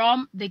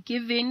from the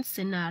given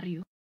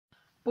scenario.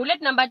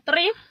 Bullet number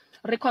 3,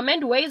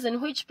 recommend ways in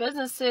which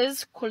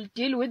businesses could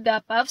deal with the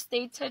above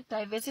stated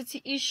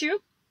diversity issue.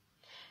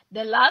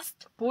 The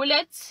last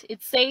bullet,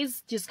 it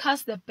says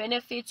discuss the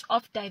benefits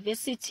of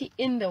diversity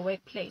in the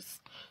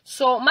workplace.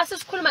 So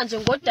masisikhuluma nje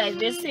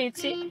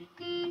ngo-diversity,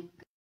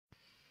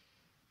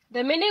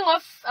 the meaning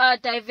of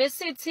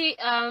diversity,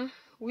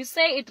 we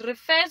say it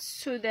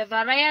refers to the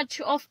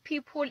variety of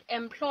people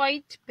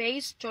employed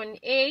based on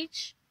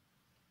age,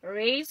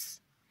 race,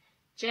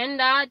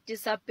 gender,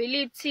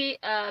 disability,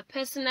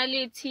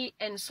 personality,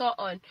 and so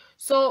on.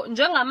 So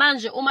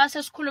njengamanje uma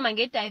sesikhuluma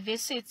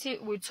nge-diversity,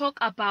 we talk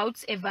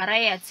about a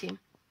variety.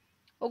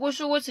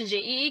 Okusho ukuthi nje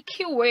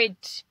i-keyword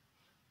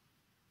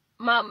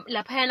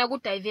laphayana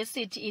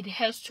ku-diversity, it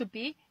has to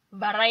be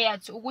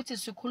variety, ukuthi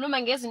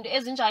sikhuluma ngezinto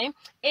ezinjani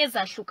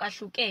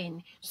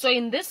ezahlukahlukene. So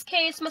in this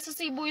case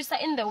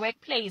masisibuyisa in the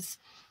workplace,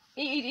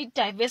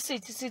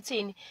 i-diversity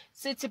sithini?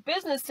 Sithi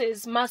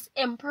businesses must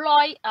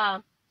employ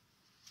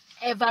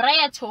a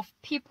variety of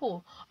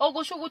people,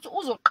 okusho ukuthi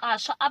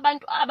uzoqasha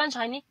abantu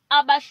abanjani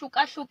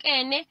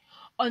abahlukahlukene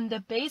on the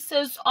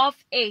basis of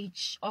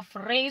age, of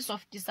race,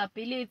 of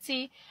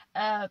disability,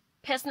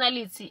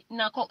 personality.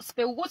 Nakho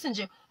sibheka ukuthi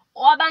nje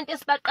abantu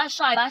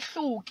esibaqashayo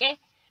bahluke,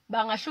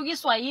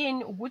 bangahlukiswa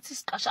yini ukuthi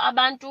siqasha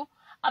abantu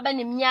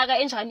abaneminyaka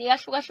enjani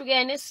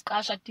eyahlukahlukene,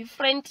 siqasha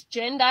different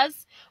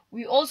genders.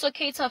 We also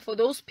cater for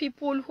those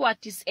people who are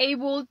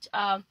disabled,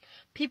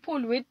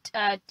 people with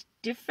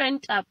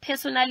different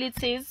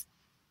personalities,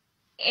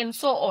 and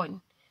so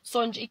on.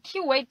 So nje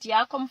keyword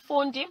yakho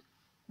mfundi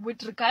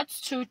with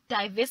regards to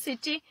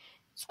diversity,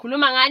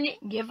 sikhuluma ngani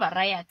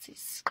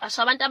nge-varieties,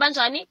 qasha abantu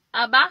abanjani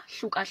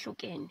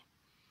abahlukahlukene.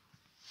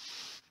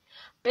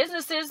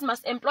 Businesses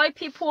must employ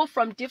people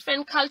from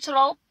different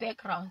cultural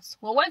backgrounds.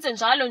 Ngokwenze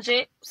njalo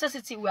nje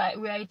sesithi we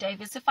are a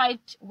diversified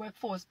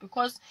workforce,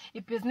 because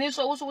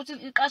ibhizinisi okusho ukuthi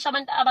iqasha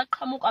abantu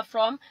abaqhamuka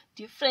from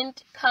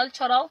different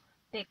cultural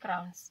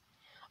backgrounds.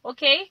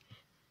 Okay.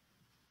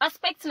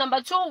 Aspect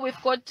number 2,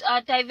 we've got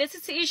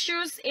diversity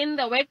issues in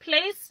the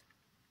workplace.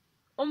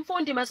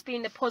 Umfundi must be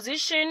in the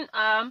position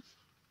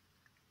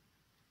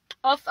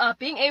of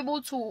being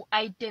able to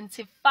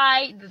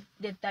identify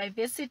the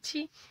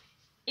diversity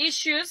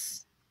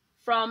issues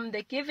from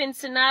the given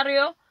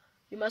scenario.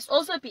 You must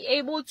also be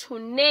able to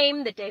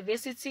name the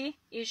diversity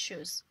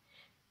issues.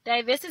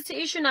 Diversity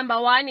issue number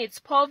 1, it's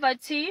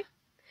poverty,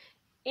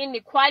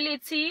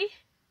 inequality,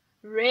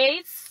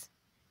 race,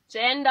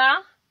 gender,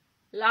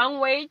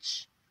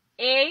 language,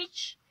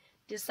 age,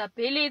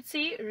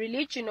 disability,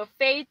 religion or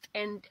faith,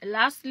 and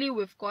lastly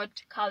we've got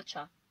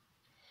culture.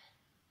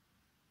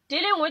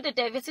 Dealing with the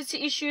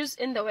diversity issues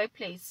in the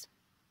workplace.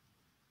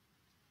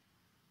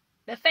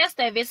 The first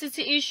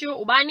diversity issue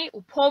ubani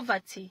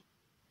poverty.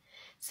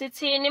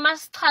 Sithini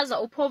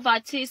masichaza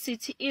poverty?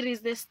 Sithi it is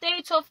the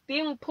state of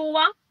being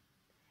poor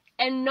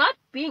and not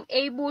being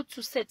able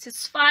to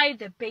satisfy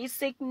the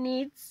basic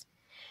needs.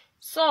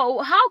 So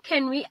how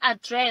can we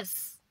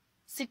address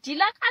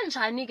sidila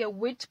kanjani ke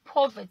with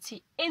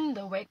poverty in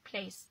the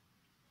workplace?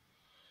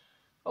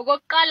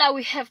 Okokuqala,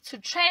 we have to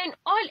train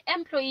all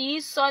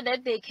employees so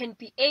that they can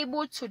be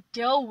able to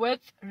deal with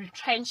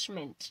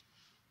retrenchment.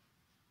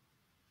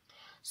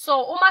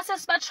 So uma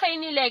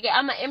sesibatrainile ke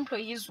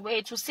ama-employees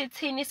wethu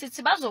sithini?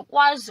 Sithi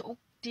bazokwazi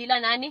ukudila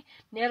nani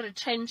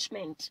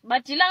ne-retrenchment.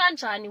 Badila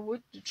kanjani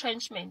with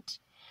retrenchment?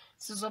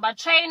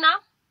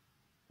 Sizobatraina,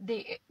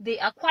 they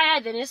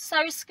acquire the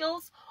necessary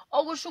skills,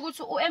 okusho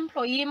ukuthi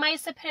u-employee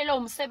mayisephelele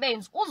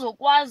umsebenzi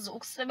uzokwazi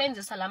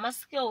ukusebenzisa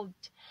lama-skilled,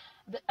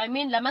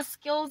 lama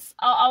skills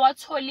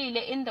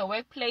awatholile in the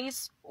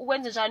workplace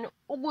ukwenza njani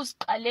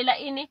ukuziqalela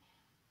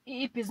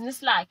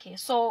i-business lakhe.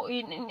 So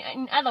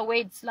in other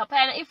words,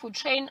 laphayana if we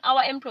train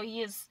our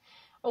employees,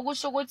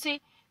 okusho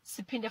ukuthi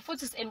siphinde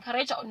futhi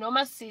si-encourage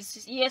noma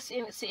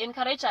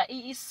si-encourage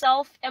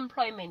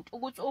i-self-employment,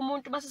 ukuthi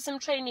umuntu base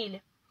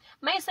simtrainile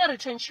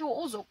mayise-retrenchiwe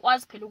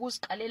uzokwazi phela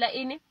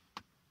ukuziqalela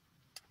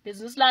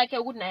business lakhe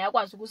ukuthi naye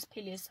akwazi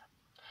ukuziphilisa.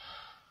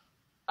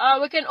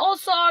 We can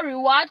also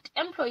reward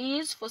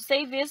employees for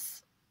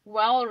service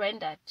well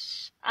rendered.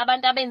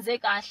 Abantu abenze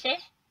kahle,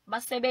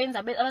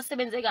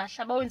 abasebenze kahle,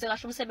 abawenze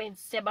kahle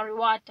umsebenzi,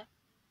 siyaba-rewarda.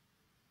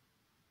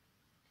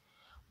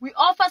 We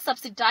offer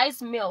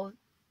subsidized meal.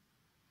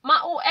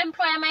 Ma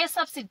u-employer maye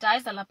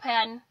subsidize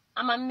laphayana,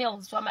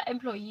 ama-meals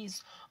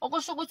wama-employees.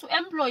 Okusho ukuthi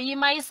u-employee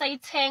uma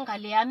esayithenga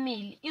leya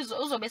meal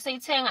uzobe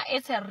seyithenga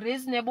at a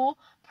reasonable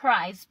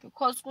price,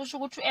 because kusho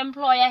ukuthi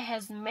u-employer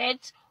has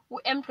met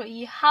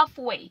u-employee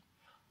halfway,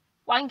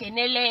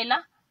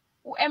 wangenelela.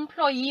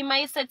 U-employee uma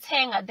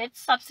esethenga that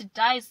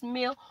subsidized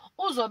meal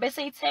uzobe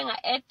seyithenga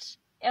at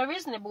a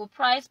reasonable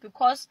price,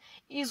 because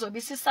izobe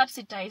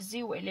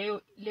isisubsidiziwe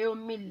leyo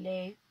meal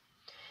leyo.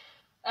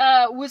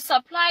 We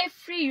supply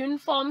free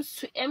uniforms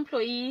to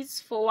employees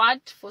for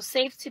what? For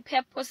safety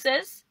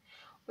purposes.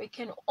 We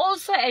can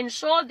also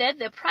ensure that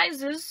the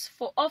prices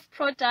of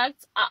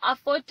products are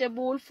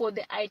affordable for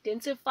the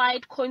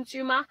identified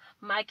consumer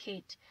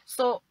market.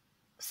 So,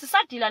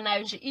 sisadila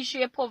nayo nje issue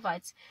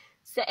ye-poverty.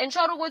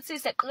 Se-ensure ukuthi,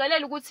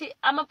 seqikelela ukuthi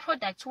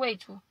ama-products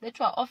wethu that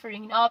we are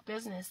offering in our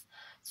business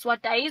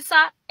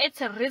siwadayisa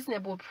at a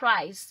reasonable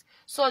price,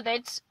 so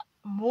that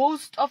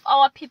most of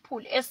our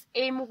people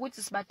aim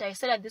ukuthi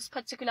sibadayisela this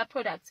particular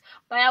product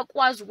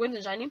bayakwazi ukwenza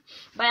njani,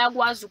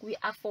 bayakwazi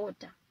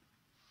ukuyi-afforda.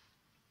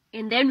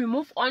 And then we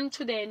move on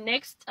to the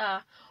next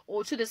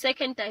or to the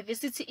second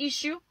diversity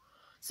issue.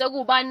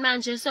 Sekubani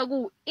manje?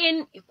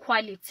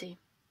 Seku-inequality.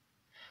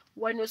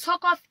 When we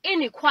talk of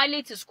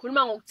inequality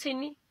sikhuluma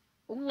ngokuthini?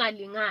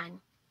 Ukungalingani.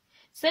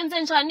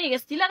 Senze njani-ke,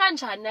 sidila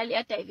kanjani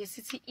nale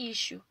diversity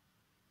issue?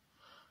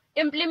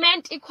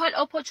 Implement equal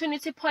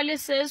opportunity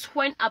policies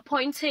when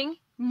appointing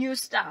new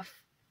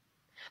staff.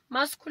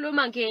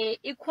 Masikhuluma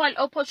nge-equal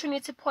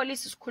opportunity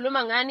policies,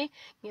 sikhuluma ngani?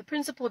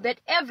 Nge-principle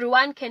that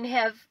everyone can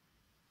have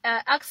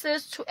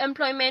access to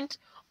employment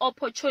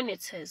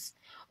opportunities.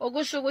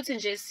 Okusho ukuthi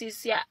nje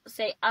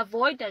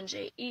siya-avoida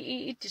nje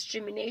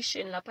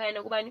i-discrimination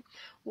laphayana kubani?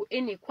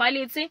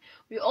 Inequality.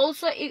 We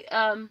also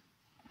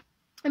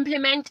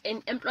implement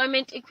an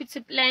employment equity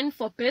plan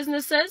for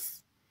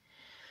businesses.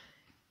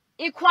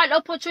 Equal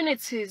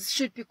opportunities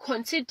should be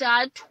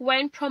considered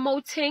when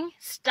promoting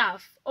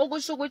staff.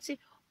 Okusho ukuthi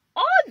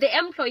all the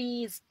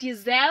employees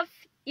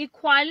deserve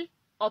equal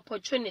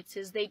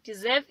opportunities. They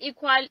deserve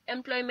equal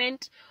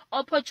employment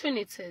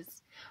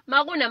opportunities.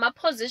 Makunama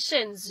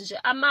positions nje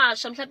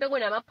amasha, mhlawumbe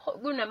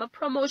kunama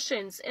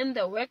promotions in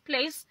the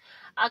workplace,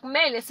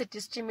 akumele se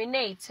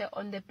discriminate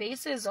on the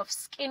basis of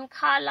skin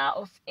color,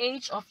 of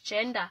age, of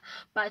gender,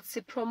 but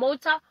si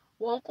promote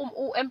wonke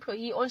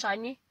u-employee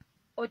onjani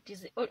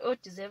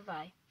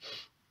odeservayo.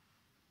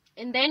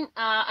 And then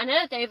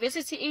another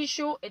diversity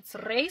issue, it's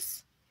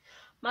race.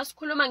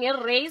 Masikhuluma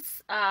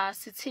nge-race,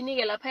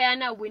 sithini-ke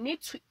laphayana, we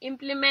need to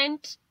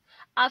implement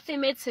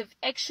affirmative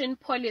action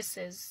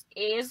policies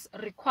as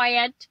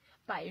required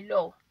by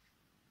law.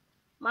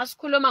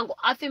 Masikhuluma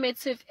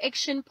ngo-affirmative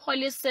action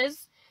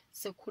policies,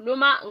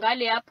 sikhuluma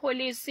ngaleya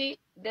policy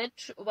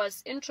that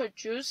was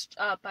introduced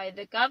by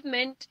the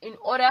government in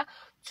order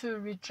to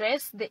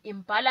redress the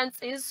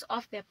imbalances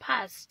of the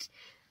past.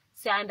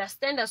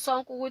 Siya-understand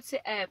sonke ukuthi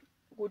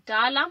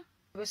kudala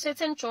there were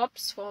certain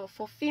jobs for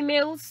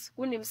females,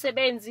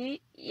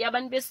 kunemisebenzi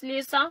yabantu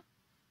besilisa,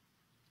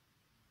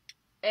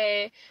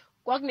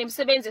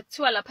 kwakunemisebenzi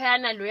ekuthiwa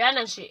laphayana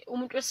loyana nje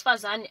umuntu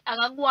wesifazane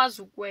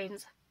akakwazi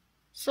ukwenza.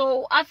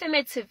 So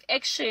affirmative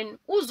action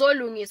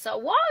uzolungisa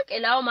wonke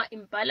lawo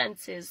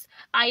ma-imbalances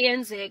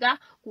ayenzeka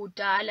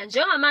kudala.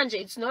 Njengamanje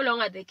it's no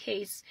longer the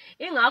case.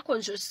 Ingakho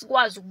nje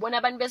sikwazi ukubona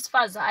abantu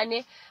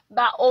besifazane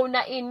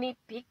ba-owner ini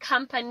big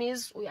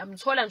companies.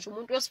 Uyamthola nje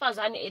umuntu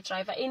wesifazane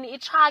e-driver ini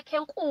i-truck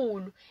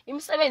enkulu.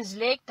 Imisebenzi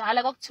le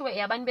kudala kwakuthiwa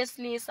eyabantu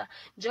besilisa.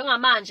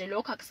 Njengamanje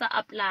lokho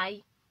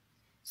akusa-apply.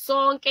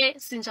 Sonke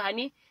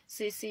sinjani?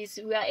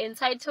 We are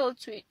entitled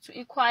to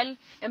equal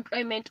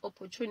employment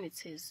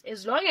opportunities.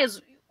 As long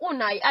as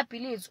unayo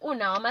abilities,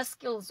 unayo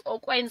ama-skills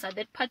okwenza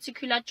that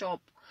particular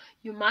job,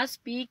 you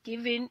must be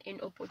given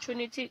an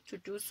opportunity to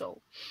do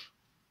so.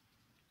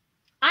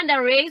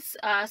 Under race,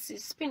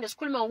 siphinde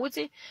sikhuluma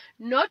ngokuthi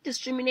no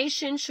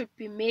discrimination should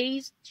be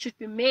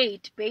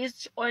made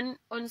based on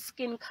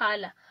skin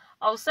color.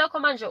 Awusekho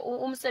manje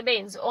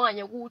umsebenzi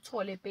onganye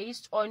kuwuthole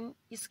based on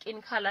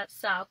skin color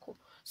sakho.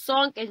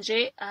 Sonke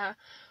nje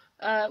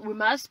we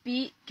must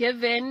be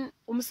given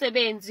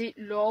umsebenzi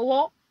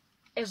lowo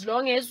as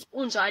long as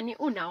unjani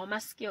unawo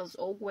ama-skills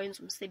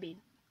okwenza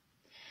umsebenzi.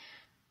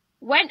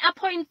 When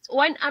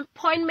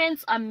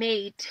appointments are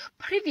made,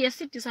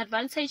 previously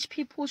disadvantaged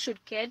people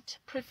should get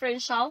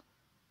preferential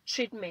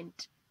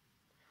treatment.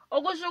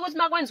 Okusho ukuthi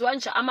makwenziwa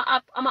nje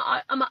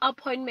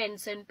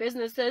ama-appointments and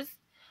businesses,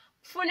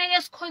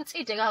 kufuneka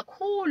siconsider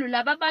kakhulu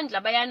laba bantu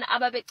labayana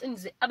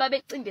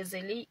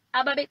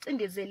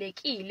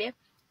ababecindezelekile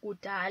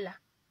kudala.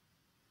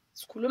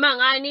 Sikhuluma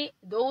ngani?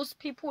 Those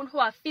people who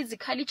are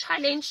physically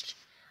challenged.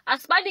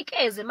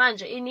 Asibanikeze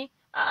manje ini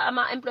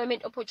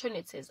ama-employment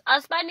opportunities.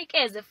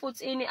 Asibanikeze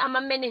futhi ini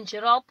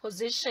ama-managerial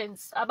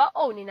positions.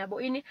 Aba-own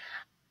nabo ini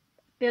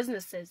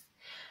businesses.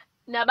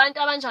 Nabantu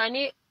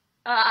abanjani?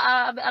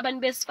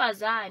 Abantu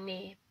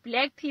besifazane,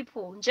 black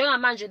people.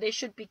 Njengamanje they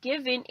should be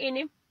given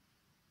ini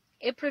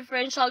a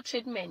preferential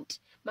treatment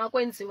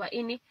makwenziwa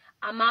ini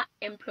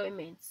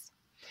ama-employments.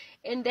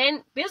 And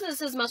then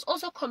businesses must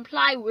also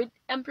comply with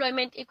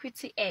Employment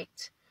Equity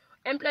Act.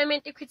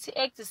 Employment Equity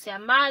Act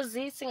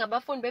siyamazi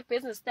singabafundi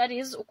be-business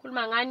studies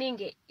ukhuluma ngani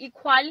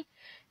nge-equal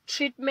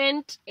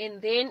treatment,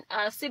 and then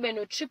sibe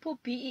no triple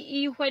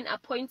BEE when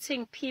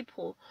appointing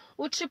people.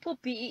 Triple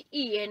BEE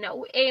yena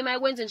aim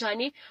akwenze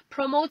njani,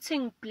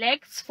 promoting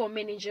blacks for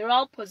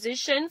managerial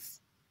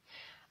positions,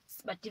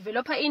 but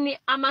developer ini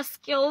ama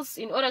skills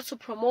in order to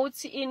promote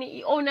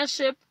ini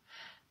ownership.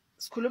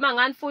 Sikhuluma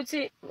ngani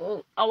futhi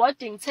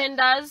awarding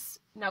tenders,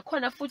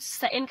 nakhona futhi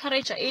sa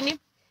encourage ini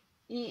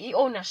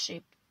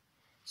ownership.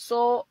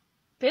 So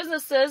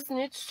businesses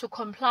need to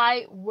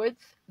comply with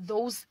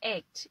those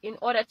acts in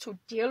order to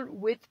deal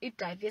with a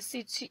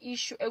diversity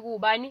issue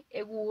ekubani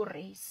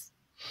race.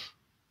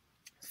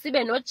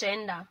 Sibe no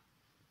gender.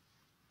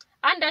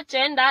 Under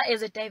gender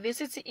as a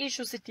diversity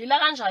issue sidila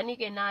kanjani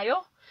ke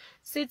nayo?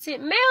 Sithi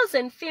males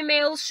and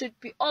females should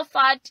be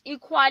offered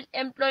equal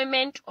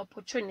employment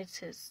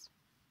opportunities.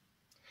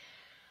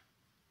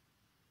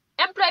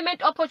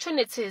 Employment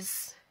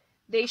opportunities,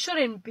 they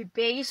shouldn't be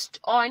based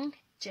on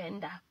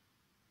gender.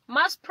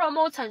 Must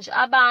promote nje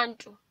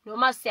abantu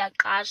noma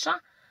siyaqasha,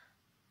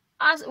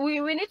 as we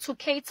need to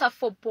cater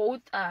for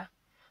both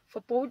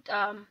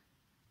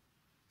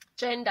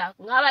gender.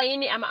 Ngaba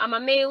yini ama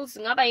males,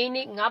 ngaba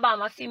yini ngaba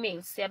ama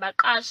females,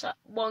 siyabaqasha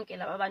bonke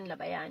laba abantu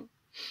labayani.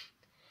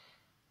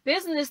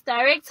 Business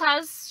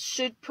directors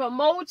should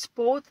promote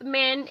both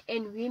men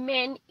and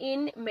women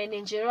in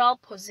managerial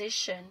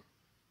position.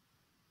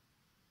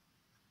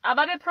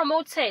 Ababe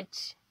promoted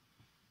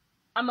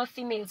ama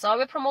females,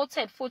 ababe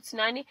promoted futhi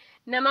nani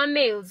nama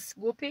males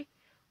kuphi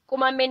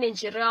kuma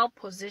managerial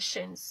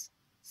positions.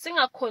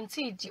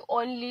 Singaconsider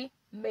only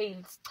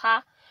males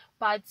cha,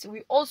 but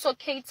we also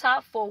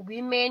cater for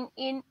women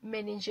in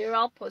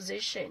managerial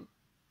position.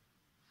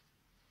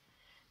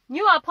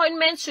 New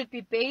appointments should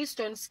be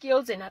based on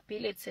skills and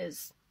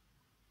abilities.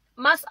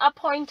 Must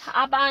appoint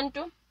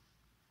abantu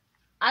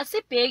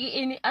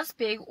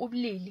asibheki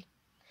ubulili,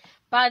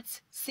 but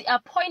si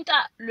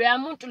appointa loya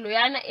muntu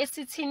loyana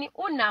esithini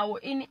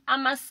unawo ini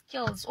ama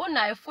skills,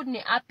 unayo futhi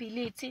ne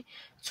ability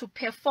to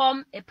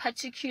perform a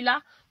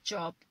particular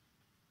job.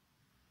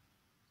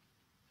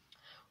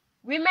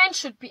 Women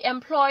should be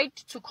employed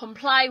to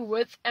comply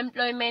with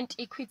Employment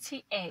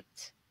Equity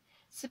Act.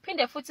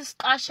 Siphinde futhi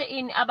siqashe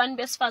ini abantu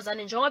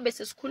besifazane njengoba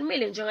bese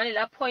sikhulumile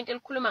njengalela point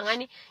elikhuluma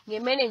ngani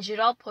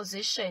nge-managerial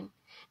position.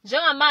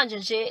 Njengamanje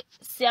nje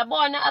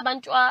siyabona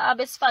abantu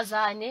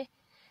abesifazane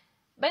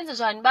benze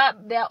njani,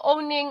 they are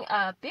owning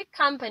big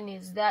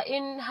companies, they are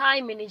in high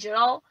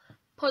managerial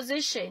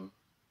position.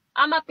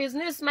 Ama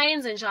business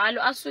mayenze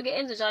njalo asuke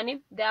enze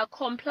njani, they are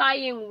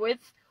complying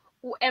with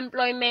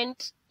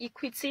Employment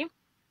Equity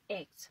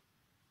Act.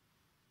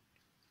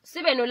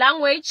 Sibe no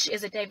language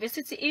as a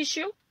diversity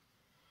issue.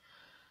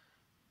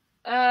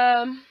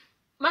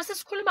 Mase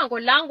sikhuluma ngo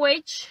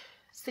language,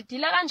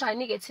 sidila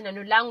kanjani ke thina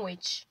no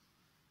language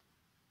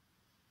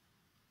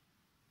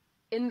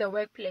in the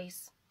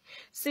workplace.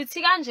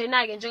 Sithi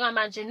kanjena ke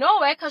njengamanje, no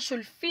worker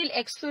should feel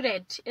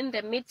excluded in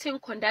the meeting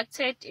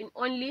conducted in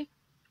only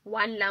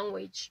one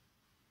language.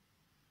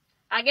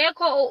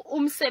 Akekho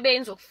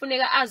umsebenzi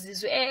okufuneka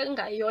azizwe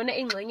engayona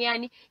ingxenye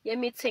yani ye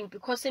meeting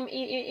because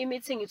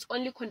meeting is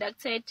only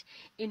conducted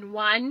in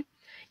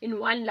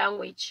one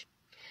language.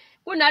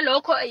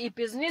 Kunalokho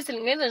ibhizinisi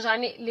lingenza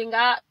njani,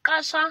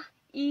 lingaqasha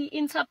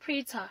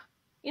i-interpreter.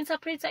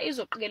 Interpreter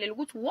izoqikelela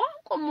ukuthi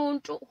wonke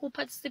umuntu who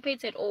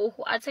participated or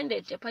who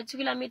attended a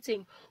particular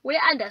meeting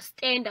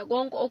we-understand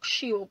konke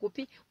okushiwo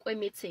kuphi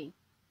kwe-meeting.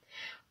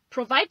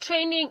 Provide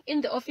training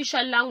in the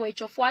official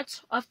language of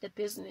what? Of the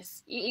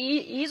business.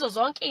 Izo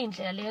zonke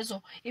indlela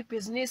lezo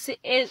ibhizinisi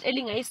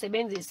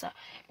elingayisebenzisa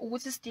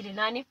ukuthi sidile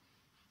nani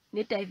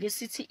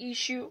ne-diversity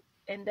issue,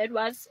 and that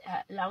was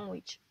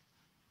language.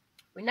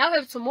 We now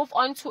have to move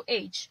on to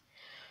age.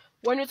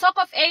 When we talk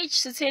of age,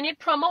 certain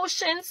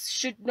promotions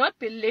should not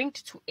be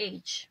linked to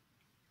age,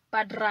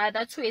 but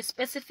rather to a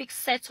specific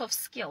set of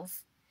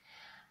skills.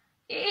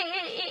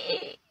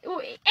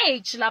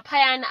 Age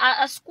laphayana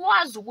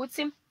asikwazi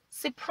ukuthi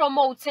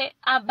sipromote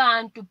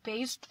abantu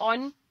based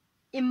on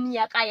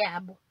iminyaka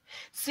yabo.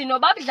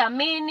 Sinobaba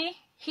Dlamini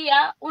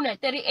here una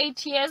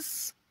 38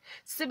 years,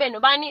 sibe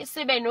nobani,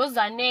 sibe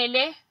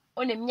noZanele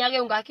oneminyaka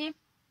engaki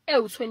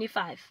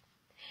 25.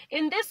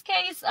 In this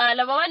case,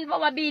 laba bantu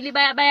bobabili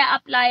baya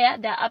apply,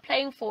 they are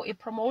applying for a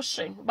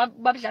promotion.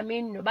 Baba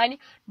Dlamini nobani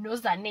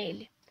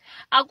noZanele.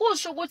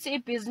 Akusho ukuthi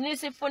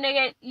ibhizinisi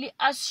ifuneke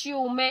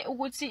li-assume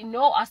ukuthi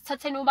no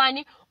asithatheni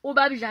ubani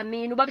uBaba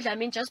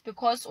Dlamini just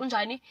because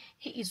unjani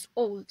he is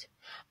old.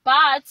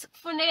 But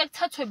kufuneke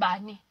kuthathwe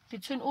bani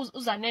between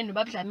uZanele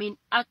noBaba Dlamini,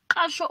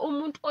 aqashwe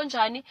umuntu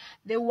onjani,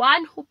 the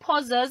one who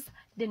possesses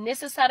the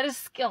necessary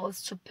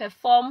skills to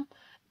perform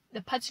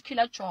the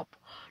particular job.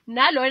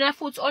 Nalona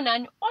futhi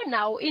onani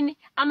onawo ini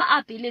ama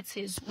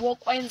abilities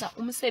wokwenza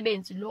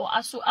umsebenzi lo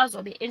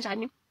azobe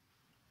enjani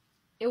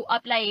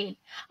apply.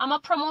 Ama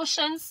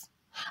promotions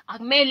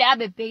akumele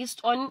abe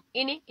based on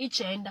ini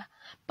gender,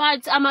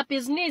 but ama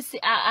business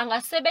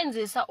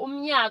angasebenzisa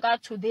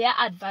umnyaka to their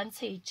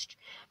advantage,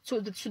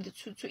 to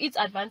its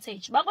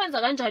advantage.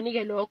 Bakwenza kanjani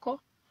ke lokho?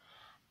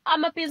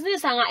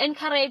 amabhizinisi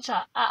anga-encourage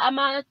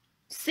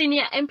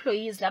ama-senior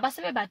employees laba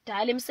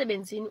sebebadala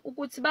emsebenzini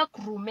ukuthi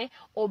bagrume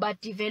or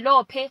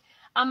badevelophe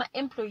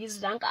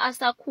ama-employees lanka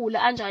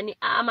asakhula anjani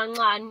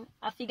amancane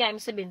afika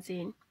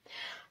emsebenzini.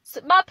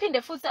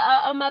 Baphinde futhi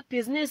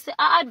amabhizinisi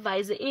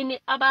a-advise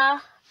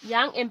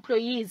aba-young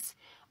employees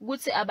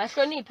ukuthi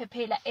abahloniphe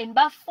phela and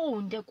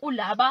bafunde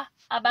kulaba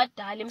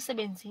abadala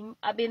emsebenzini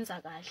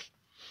abenza kahle.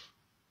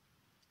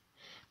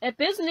 A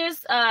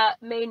business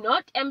may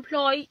not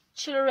employ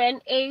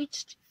children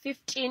aged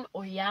 15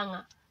 or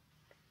younger.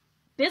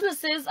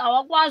 Businesses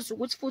awakwazi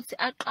ukuthi futhi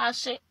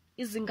aqashe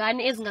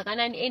izingane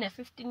ezingakanani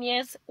ena-15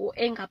 years or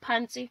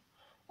engaphansi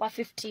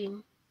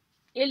kwa-15.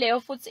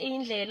 Ileyo futhi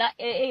indlela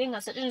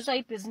engasetshenziswa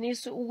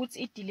ibhizinisi ukuthi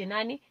idile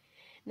nani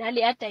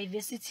naleya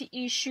diversity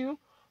issue,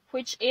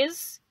 which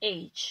is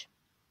age.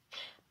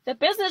 The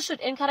business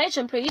should encourage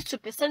employees to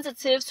be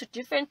sensitive to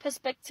different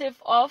perspectives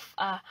of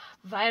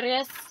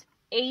various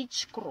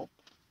age group.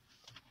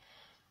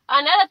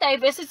 Another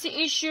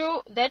diversity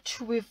issue that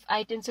we've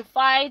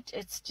identified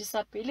is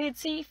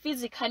disability,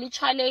 physically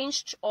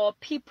challenged, or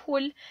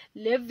people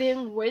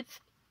living with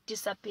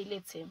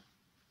disability.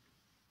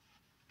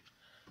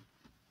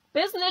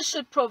 Business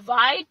should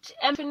provide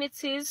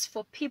opportunities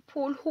for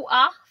people who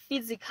are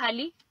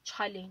physically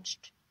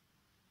challenged.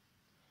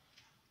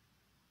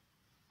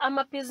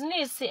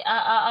 Amabhizinisi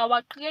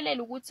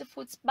awaqikelele ukuthi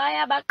futhi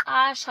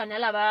bayabaqasha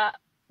nalaba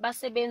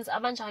basebenzi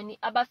abanjani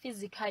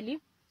aba-physically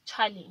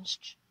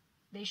challenged.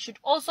 They should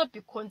also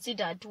be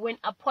considered when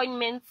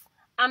appointments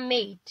are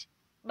made.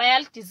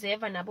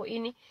 Bayalideserve nabo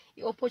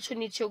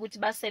i-opportunity yokuthi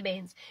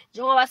basebenze.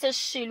 Njengoba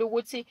sesishilo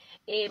ukuthi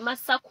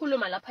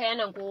masisakhuluma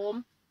laphayana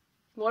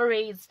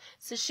ngo-raise,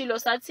 sishilo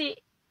sathi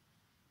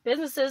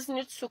businesses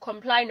need to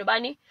comply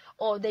nobani,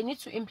 or they need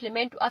to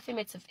implement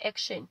affirmative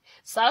action.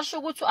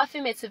 Sasho ukuthi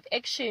affirmative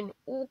action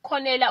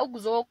ukhonela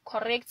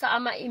ukuzo-correcta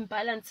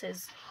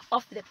ama-imbalances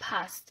of the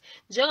past.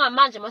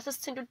 Njengamanje mase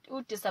sithinta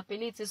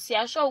u-disability,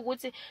 siyasho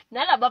ukuthi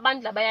nalaba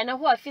bantu labayana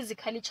who are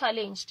physically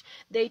challenged,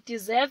 they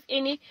deserve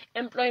any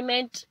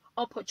employment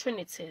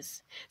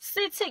opportunities.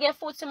 Sithi-ke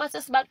futhi mase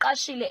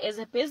sibaqashile as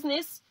a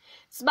business,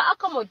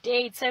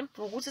 siba-accommodate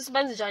ngokuthi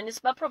sibenze njani,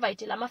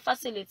 siba-provide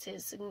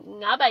ama-facilities.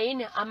 Ngaba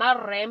yini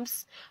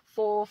ama-ramps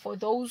for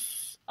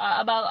those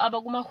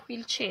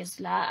abakuma-wheelchairs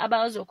la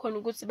abazokhona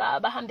ukuthi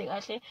bahambe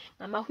kahle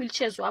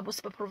ngama-wheelchairs wabo,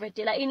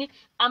 siba-providela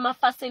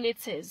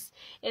ama-facilities.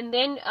 And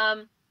then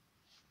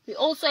we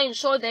also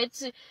ensure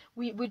that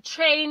we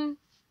train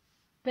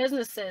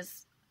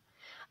businesses.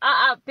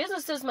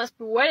 Businesses must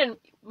be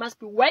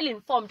well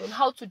informed on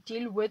how to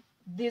deal with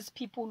these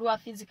people who are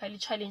physically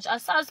challenged.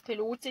 Asazi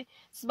phela ukuthi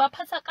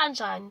sibaphatha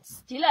kanjani,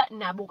 sidila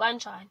nabo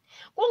kanjani.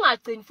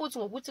 Kungagcini futhi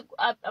ngokuthi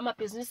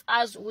amabhizinisi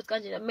azi ukuthi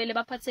kanjani kumele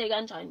baphatheke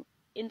kanjani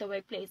in the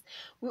workplace.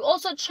 We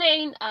also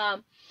train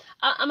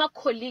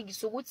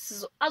ama-colleagues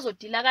ukuthi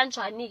azodila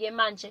kanjani-ke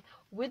manje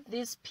with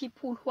these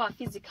people who are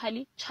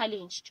physically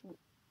challenged.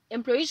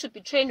 Employees should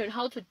be trained on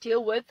how to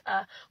deal with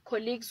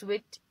colleagues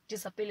with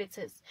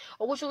disabilities.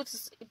 Okusho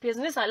ukuthi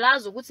ibhizinisi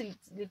alazi ukuthi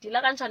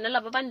lidila kanjani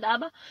nalaba abantu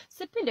laba,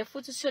 siphinde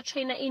futhi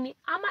siyo-traina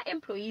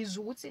ama-employees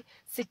ukuthi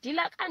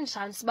sidila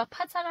kanjani,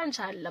 sibaphatha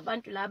kanjani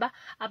labantu laba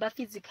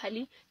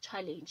aba-physically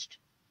challenged.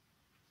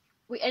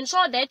 We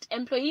ensure that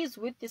employees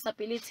with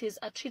disabilities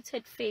are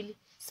treated fairly.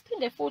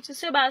 Siphinde futhi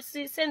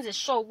senze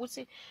sure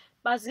ukuthi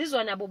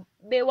bazizwa nabo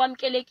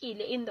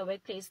bewamkelekile in the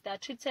workplace, they are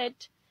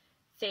treated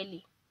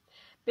fairly.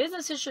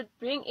 Businesses should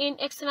bring in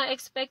external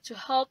experts to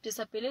help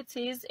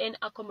disabilities and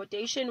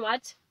accommodation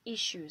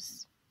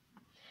issues.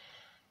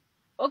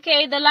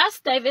 Okay, the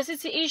last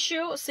diversity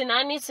issue,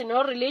 sinani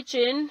sino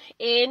religion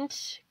and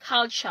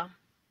culture.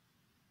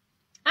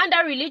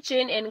 Under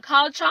religion and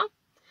culture,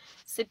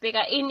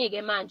 sibheka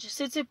ini-ke manje.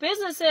 City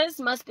businesses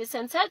must be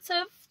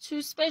sensitive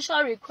to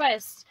special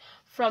requests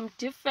from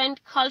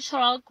different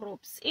cultural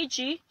groups,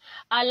 e.g.,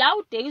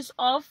 allow day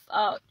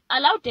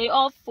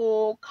off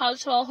for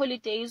cultural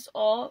holidays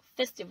or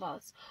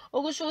festivals.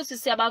 Okusho ukuthi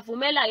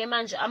siyabavumela-ke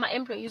manje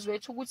ama-employees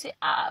wethu ukuthi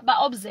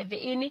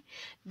ba-observe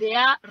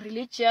their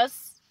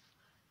religious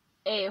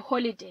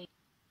holiday.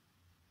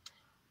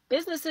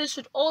 Businesses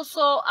should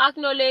also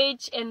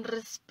acknowledge and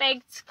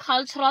respect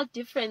cultural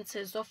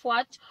differences of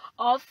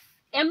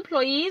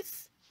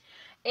employees.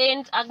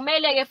 And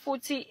akumele-ke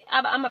futhi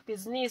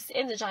amabhizinisi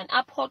enze njani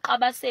aphoqa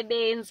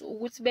abasebenzi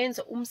ukuthi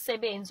benze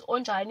umsebenzi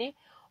onjani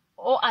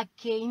or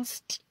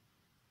against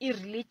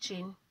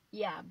i-religion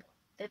yabo.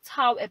 That's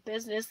how a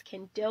business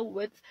can deal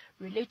with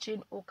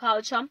religion or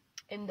culture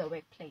in the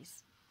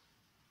workplace.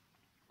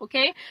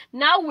 Okay,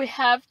 now we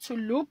have to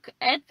look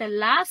at the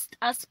last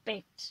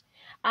aspect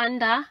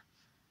under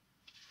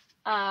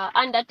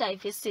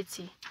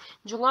diversity.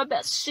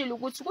 Njengoba sishilo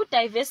ukuthi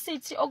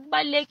ku-diversity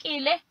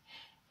okubalulekile,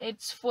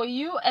 it's for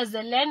you as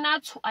a learner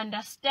to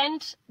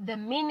understand the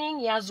meaning.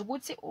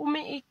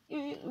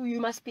 You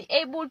must be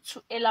able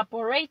to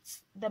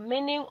elaborate the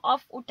meaning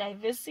of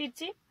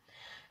diversity.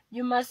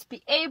 You must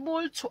be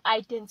able to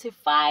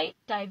identify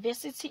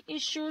diversity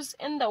issues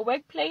in the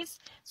workplace.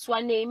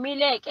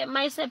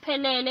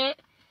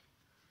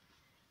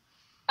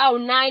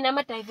 awu-9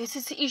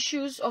 ama-diversity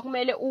issues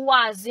okumele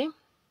uwazi.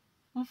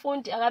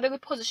 Umfundi akabe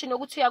kwi-position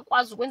yokuthi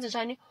uyakwazi ukwenza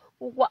njani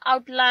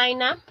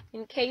uku-outliner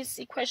in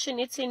case i-question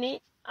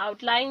ithini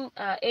outline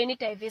any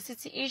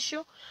diversity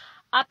issue.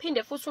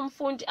 Aphinde futhi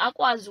umfundi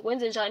akwazi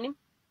ukwenza njani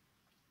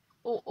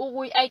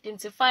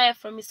ukuyi-identify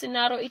from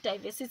i-scenario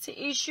i-diversity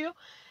issue.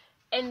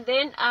 And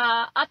then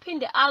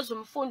aphinde azi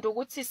umfundi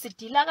ukuthi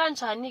sidila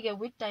kanjani-ke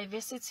with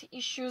diversity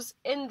issues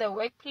in the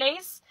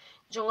workplace.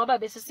 Njengoba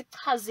bese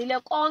sichazile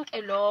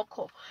konke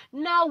lokho.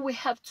 Now we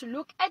have to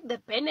look at the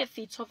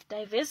benefits of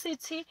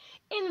diversity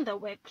in the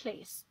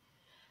workplace.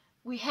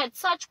 We had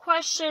such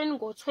question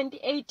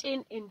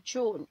ngo-2018 in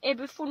June.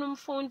 Ebifuna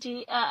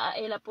umfundi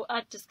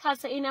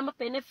discuss inama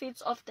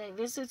benefits of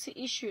diversity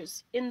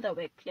issues in the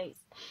workplace.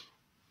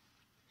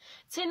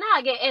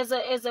 Thina-ke as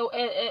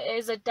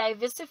a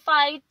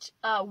diversified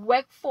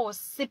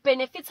workforce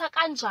sibenefitha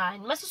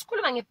kanjani? Mase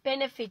sikhuluma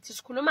nge-benefit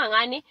sikhuluma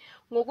ngani?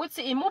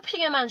 Ngokuthi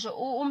imuphi-ke manje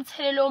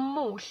umthelelo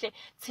omuhle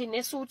thina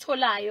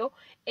esiwutholayo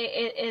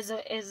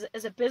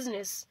as a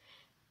business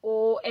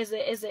or as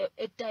a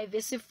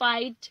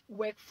diversified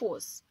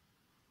workforce.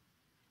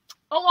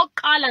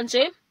 Okokuqala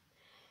nje,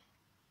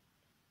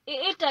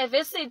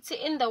 i-diversity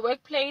in the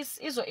workplace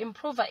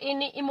izo-improve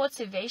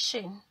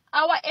i-motivation.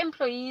 Our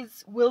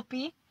employees will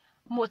be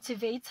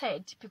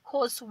motivated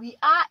because we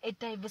are a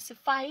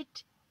diversified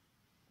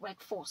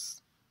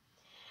workforce.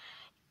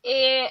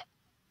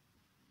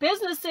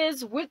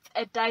 Businesses with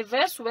a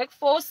diverse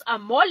workforce are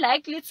more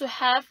likely to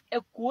have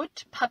a good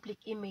public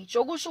image.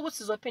 We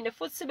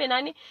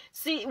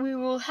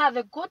will have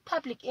a good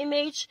public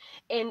image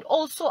and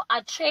also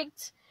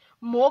attract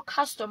more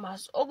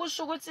customers.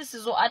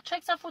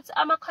 Attract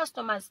ama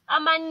customers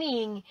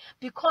amaning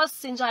because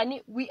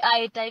sinjani we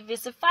are a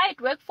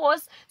diversified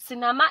workforce.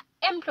 Sinama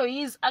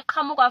employees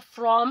aqhamuka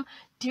from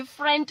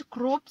different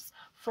groups,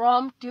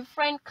 from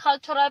different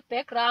cultural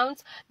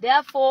backgrounds.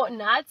 Therefore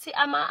nathi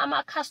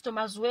ama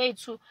customers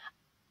wethu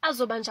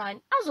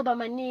azobanjani azoba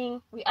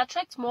we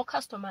attract more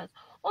customers.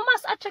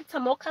 Must attract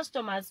more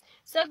customers,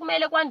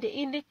 sekumele kwande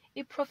ini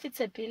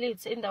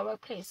i-profitability in the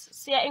workplace.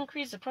 Siya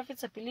increase the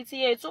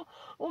profitability yethu.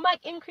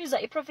 Increase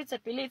the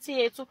profitability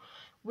yethu,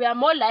 we are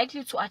more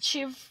likely to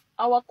achieve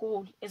our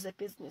goal as a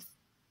business.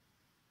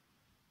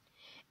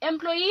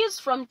 Employees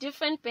from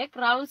different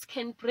backgrounds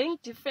can bring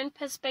different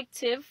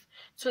perspective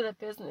to the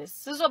business.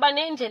 Sizoba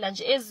nendlela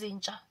nje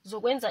ezintsha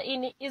zokwenza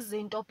ini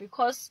izinto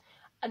because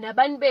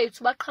nabantu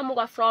bethu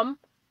baqhamuka from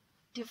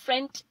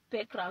different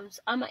backgrounds,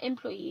 ama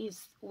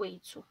employees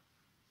wethu.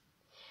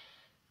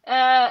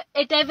 A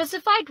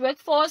diversified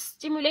workforce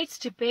stimulates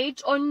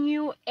debate on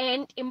new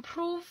and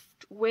improved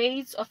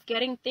ways of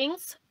getting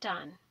things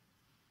done.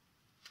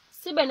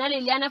 Sibe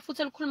naleliana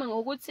futhi elikhuluma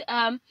ngokuthi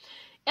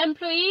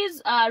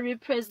employees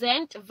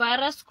represent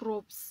various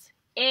groups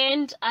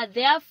and are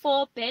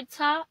therefore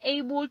better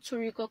able to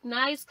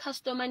recognize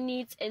customer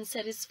needs and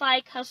satisfy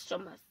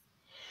customers.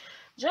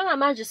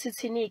 Njengamanje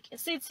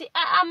sithi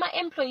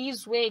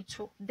ama-employees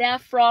wethu, they are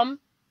from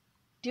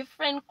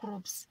different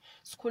groups.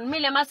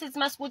 Sikhulumile masithi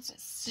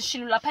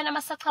sishilo laphana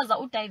masachaza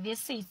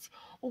u-diversity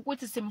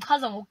ukuthi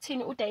simchaza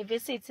ngokuthini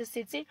u-diversity.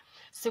 Sithi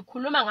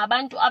sikhuluma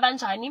ngabantu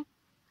abanjani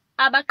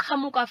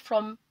abaqhamuka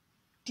from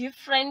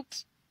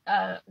different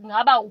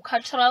ngaba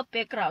cultural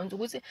backgrounds,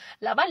 ukuthi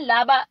labantu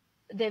laba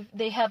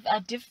they have a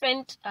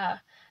different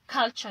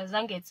cultures.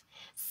 Angithi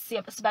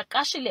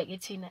sibaqashile-ke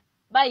thina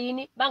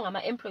bayini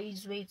bangama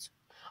employees wethu,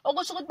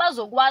 okusho ukuthi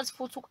bazokwazi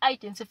futhi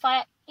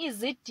uku-identify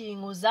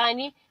izidingo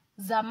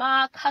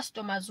zama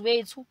customers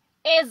wethu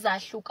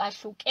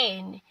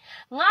ezahlukahlukene.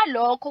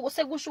 Ngalokho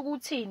sekusho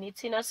ukuthini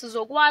thina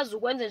sizokwazi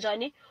ukwenza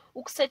njani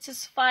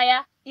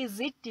ukusatisfya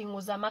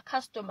izidingo zama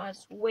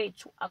customers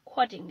wethu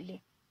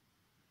accordingly.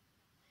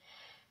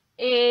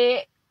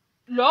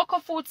 Lokho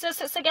futhi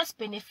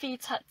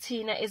sekuyasibenefitha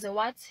thina as a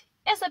what?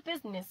 As a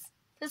business.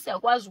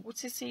 Sesiyakwazi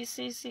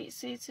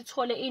ukuthi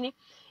sithole ini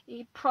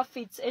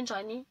i-profits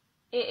enjani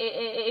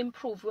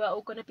improve. We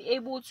are going to be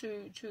able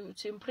to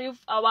improve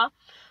our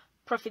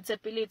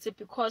profitability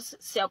because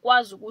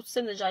siyakwazi ukuthi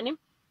senze njani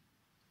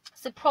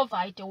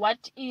provide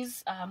what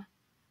is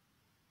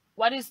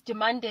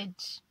demanded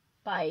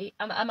by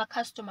ama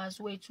customers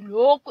wethu.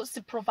 Lokho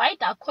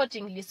provide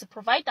accordingly,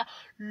 provide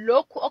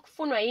lokho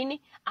okufunwa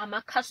yini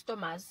ama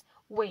customers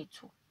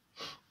wethu.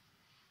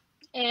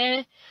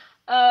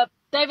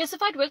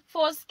 Diversified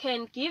workforce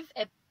can give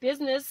a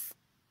business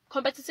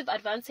competitive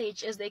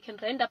advantage as they can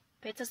render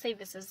better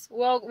services.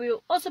 Well,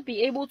 we'll also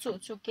be able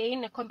to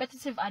gain a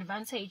competitive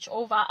advantage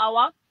over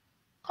our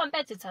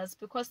competitors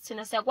because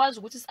thina siyakwazi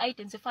ukuthi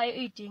si-identify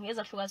iy'dingo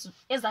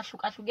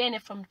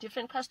ezahlukahlukene from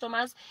different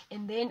customers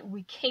and then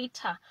we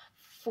cater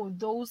for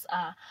those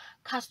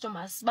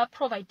customers,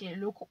 ba-provide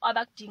lokhu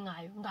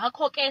abakudingayo.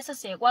 Ngakho-ke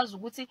sesiyakwazi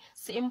ukuthi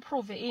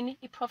si-improve ini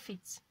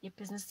i-profits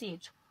yebhizinisi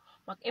yethu.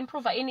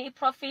 Maku-improve ini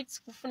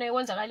i-profits kufuneka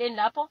kwenzakaleni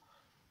lapho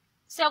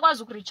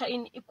siyakwazi ukureacha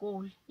ini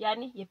i-goal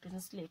yani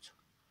yebhizinisi lethu.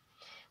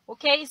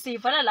 Okay,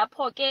 siyivala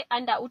lapho-ke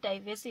under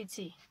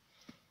u-diversity.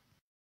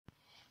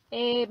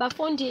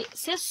 Bafundi,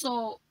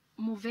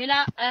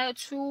 muvela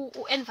to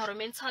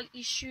environmental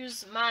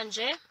issues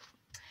manje.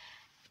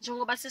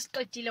 Njengoba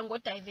sesiqedile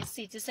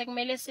ngo-diversity,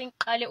 sekumele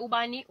siqale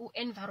ubani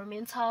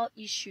environmental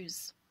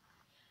issues.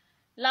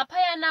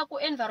 Laphayana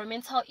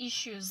ku-environmental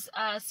issues,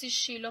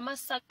 sishilo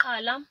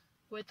masaqala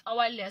with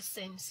our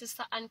lesson,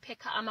 sisa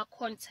unpack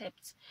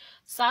ama-concepts.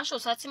 Sasho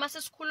sathi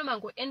masesikhuluma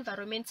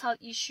ngo-environmental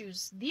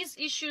issues, these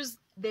issues,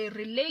 they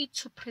relate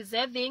to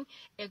preserving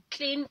a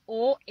clean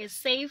or a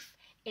safe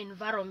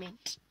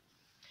environment.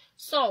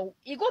 So,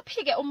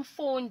 ikuphi-ke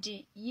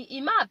umfundi,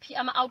 imaphi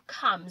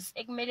ama-outcomes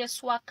ekumele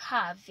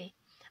siwakhave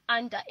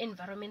under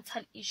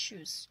environmental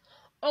issues?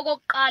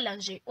 Okokuqala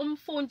nje,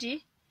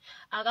 umfundi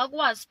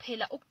akakwazi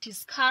phela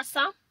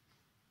ukudiscussa,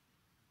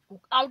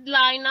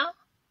 uku-outliner,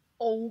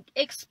 or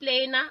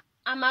uku-explainer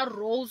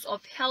ama-roles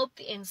of health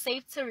and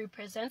safety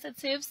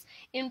representatives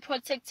in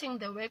protecting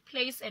the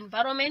workplace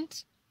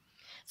environment.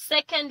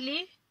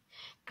 Secondly,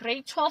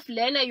 grade 12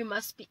 learner, you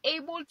must be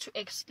able to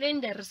explain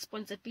the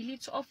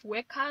responsibility of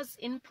workers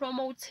in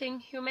promoting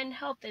human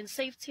health and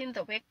safety in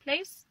the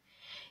workplace.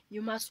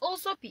 You must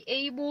also be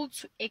able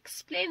to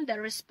explain the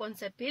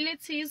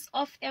responsibilities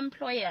of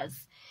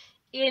employers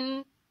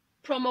in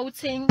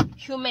promoting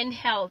human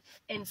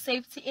health and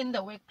safety in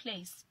the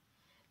workplace.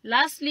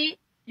 Lastly,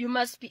 you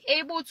must be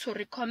able to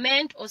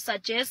recommend or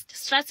suggest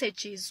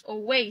strategies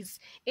or ways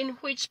in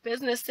which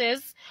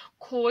businesses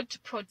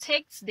could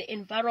protect the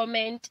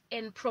environment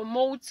and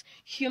promote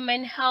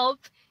human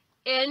health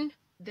in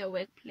the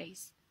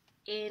workplace.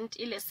 And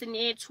ilesson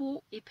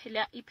yethu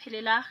iphela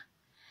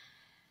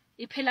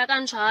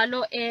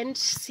kanjalo, and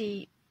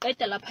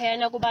siqeda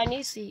laphayana kubani,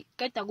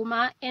 siqeda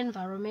kuma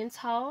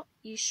environmental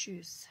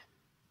issues.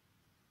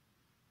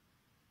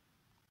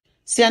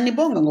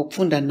 Siyanibonga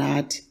ngokufunda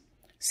nathi.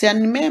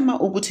 Siyanimema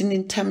ukuthi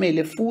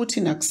nithamele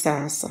futhi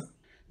nakusasa.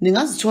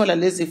 Ningazithola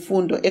lezi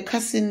zifundo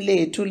ekhasini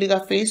lethu lika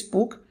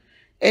Facebook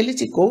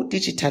elithi Go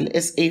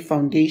Digital SA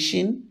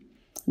Foundation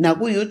na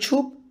ku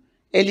YouTube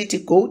elithi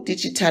Go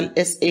Digital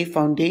SA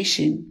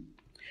Foundation.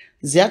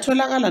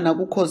 Ziyatholakala na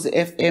ku Khosi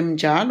FM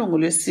njalo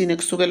ngoLwesine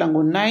kusukela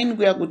ngo-9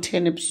 kuya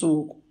ku-10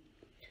 ebusuku.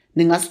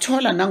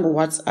 Ningasithola nango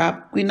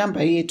WhatsApp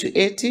kwinamba yethu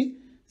ethi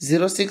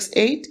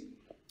 068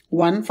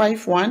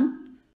 151